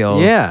these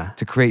skills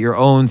to create your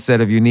own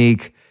set of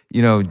unique,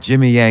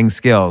 Jimmy Yang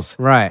skills.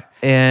 Right.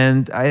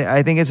 And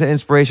I think it's an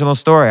inspirational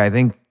story. I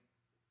think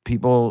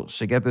people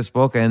should get this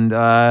book and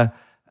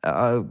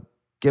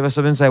give us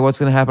some insight. What's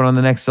going to happen on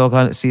the next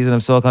season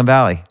of Silicon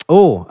Valley?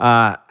 Oh,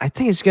 I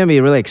think it's going to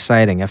be really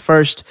exciting. At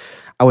first,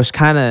 I was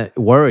kind of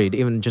worried,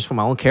 even just for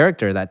my own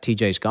character, that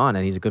TJ's gone,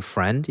 and he's a good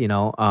friend, you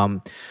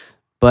know.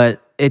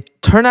 But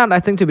it turned out, I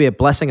think, to be a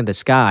blessing in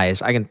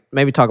disguise. I can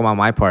maybe talk about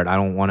my part. I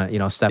don't want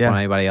to, step on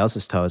anybody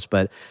else's toes.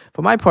 But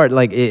for my part,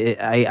 like,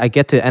 I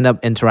get to end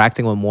up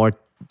interacting with more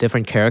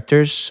different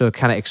characters, so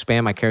kind of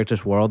expand my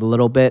character's world a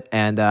little bit.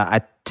 And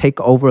I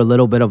take over a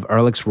little bit of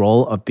Ehrlich's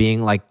role of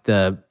being like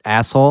the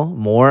asshole,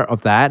 more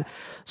of that.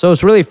 So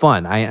it's really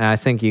fun. I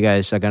think you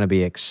guys are going to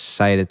be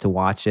excited to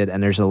watch it.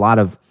 And there's a lot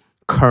of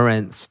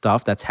current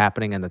stuff that's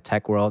happening in the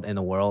tech world, in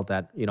the world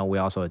that, we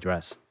also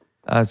address.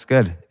 That's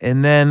good.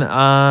 And then,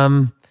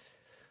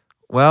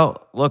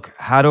 well, look,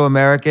 How to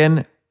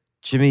American,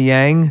 Jimmy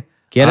Yang.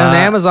 Get it on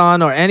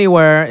Amazon or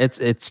anywhere.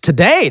 It's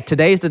today.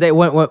 Today's the day.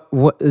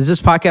 What does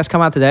this podcast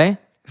come out today?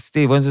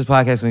 Steve, when's this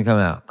podcast going to come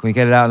out? Can we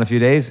get it out in a few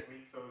days? So we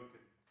could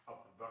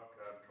help the book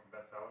become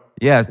bestseller.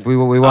 Yes, we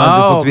want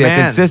this book to be a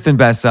consistent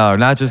bestseller,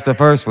 not just the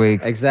first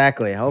week.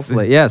 Exactly.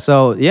 Hopefully. Yeah.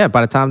 So,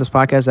 by the time this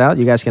podcast is out,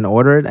 you guys can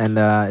order it, and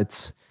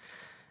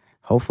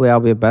hopefully I'll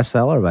be a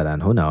bestseller by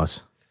then. Who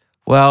knows?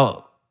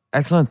 Well,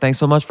 excellent. Thanks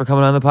so much for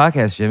coming on the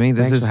podcast, Jimmy.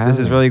 This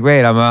is really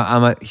great.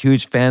 I'm a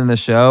huge fan of the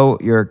show,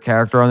 your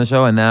character on the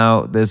show, and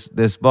now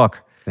this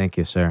book. Thank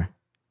you, sir.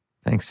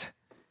 Thanks.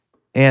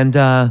 And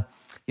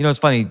it's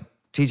funny.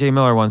 TJ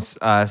Miller once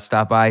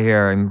stopped by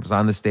here and was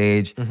on the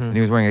stage, and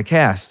he was wearing a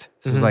cast.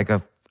 This was like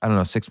 6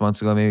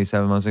 months ago, maybe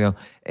 7 months ago,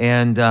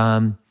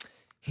 and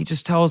he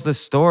just tells this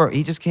story.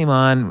 He just came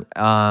on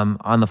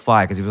the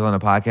fly because he was on a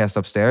podcast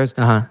upstairs.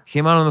 He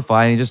came on the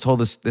fly, and he just told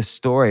this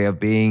story of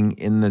being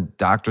in the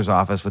doctor's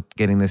office with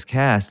getting this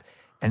cast,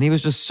 and he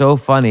was just so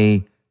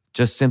funny,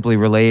 just simply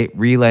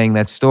relaying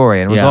that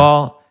story, and it was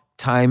all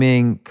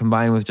timing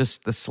combined with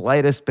just the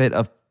slightest bit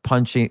of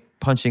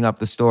punching up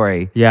the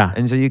story. Yeah.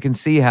 And so you can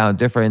see how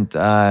different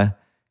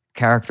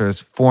characters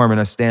form in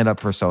a stand-up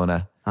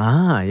persona.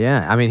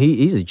 Yeah. I mean,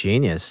 he's a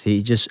genius.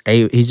 He's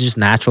just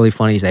naturally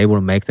funny. He's able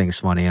to make things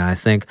funny. And I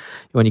think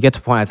when you get to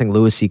the point, I think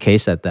Louis C.K.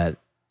 said that.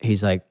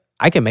 He's like,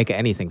 I can make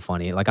anything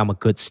funny. Like, I'm a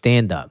good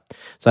stand-up.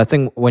 So I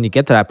think when you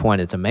get to that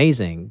point, it's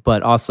amazing.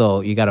 But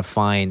also, you got to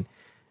find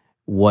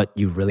what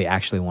you really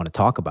actually want to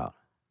talk about.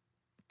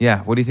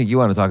 Yeah. What do you think you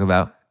want to talk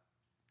about?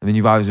 I mean,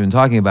 you've always been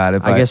talking about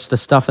it. But I guess the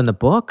stuff in the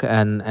book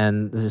and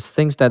there's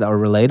things that are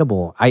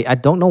relatable. I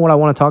don't know what I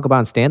want to talk about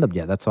in stand-up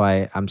yet. That's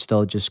why I'm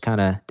still just kind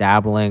of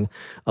dabbling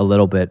a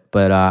little bit.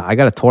 But I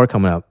got a tour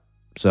coming up,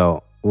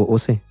 so we'll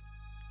see.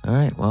 All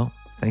right. Well,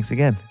 thanks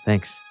again.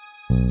 Thanks.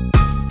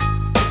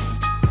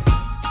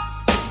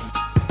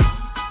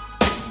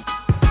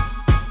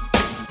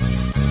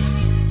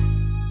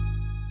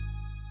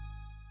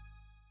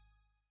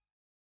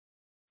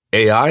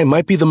 AI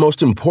might be the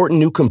most important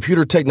new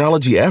computer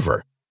technology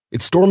ever.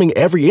 It's storming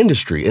every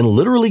industry, and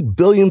literally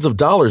billions of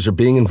dollars are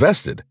being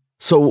invested.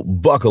 So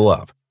buckle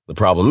up. The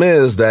problem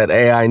is that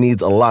AI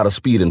needs a lot of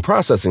speed and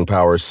processing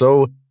power,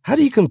 so how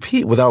do you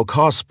compete without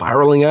costs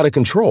spiraling out of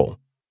control?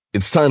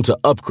 It's time to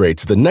upgrade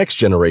to the next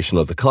generation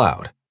of the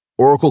cloud,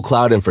 Oracle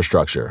Cloud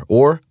Infrastructure,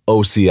 or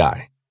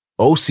OCI.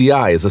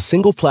 OCI is a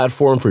single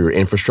platform for your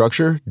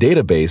infrastructure,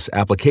 database,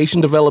 application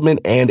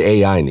development, and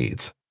AI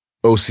needs.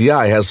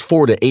 OCI has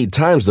 4 to 8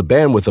 times the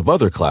bandwidth of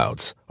other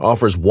clouds,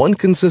 offers one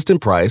consistent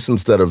price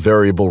instead of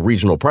variable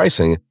regional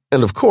pricing,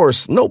 and of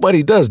course,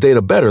 nobody does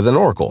data better than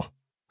Oracle.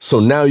 So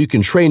now you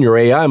can train your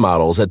AI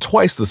models at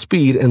twice the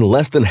speed and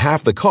less than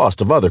half the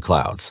cost of other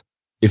clouds.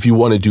 If you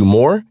want to do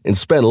more and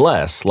spend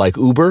less, like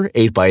Uber,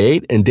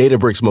 8x8, and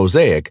Databricks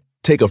Mosaic,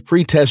 take a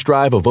free test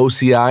drive of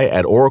OCI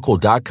at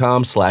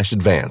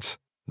oracle.com/advance.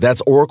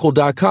 That's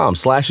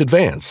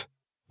oracle.com/advance.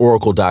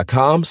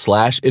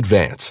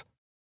 oracle.com/advance.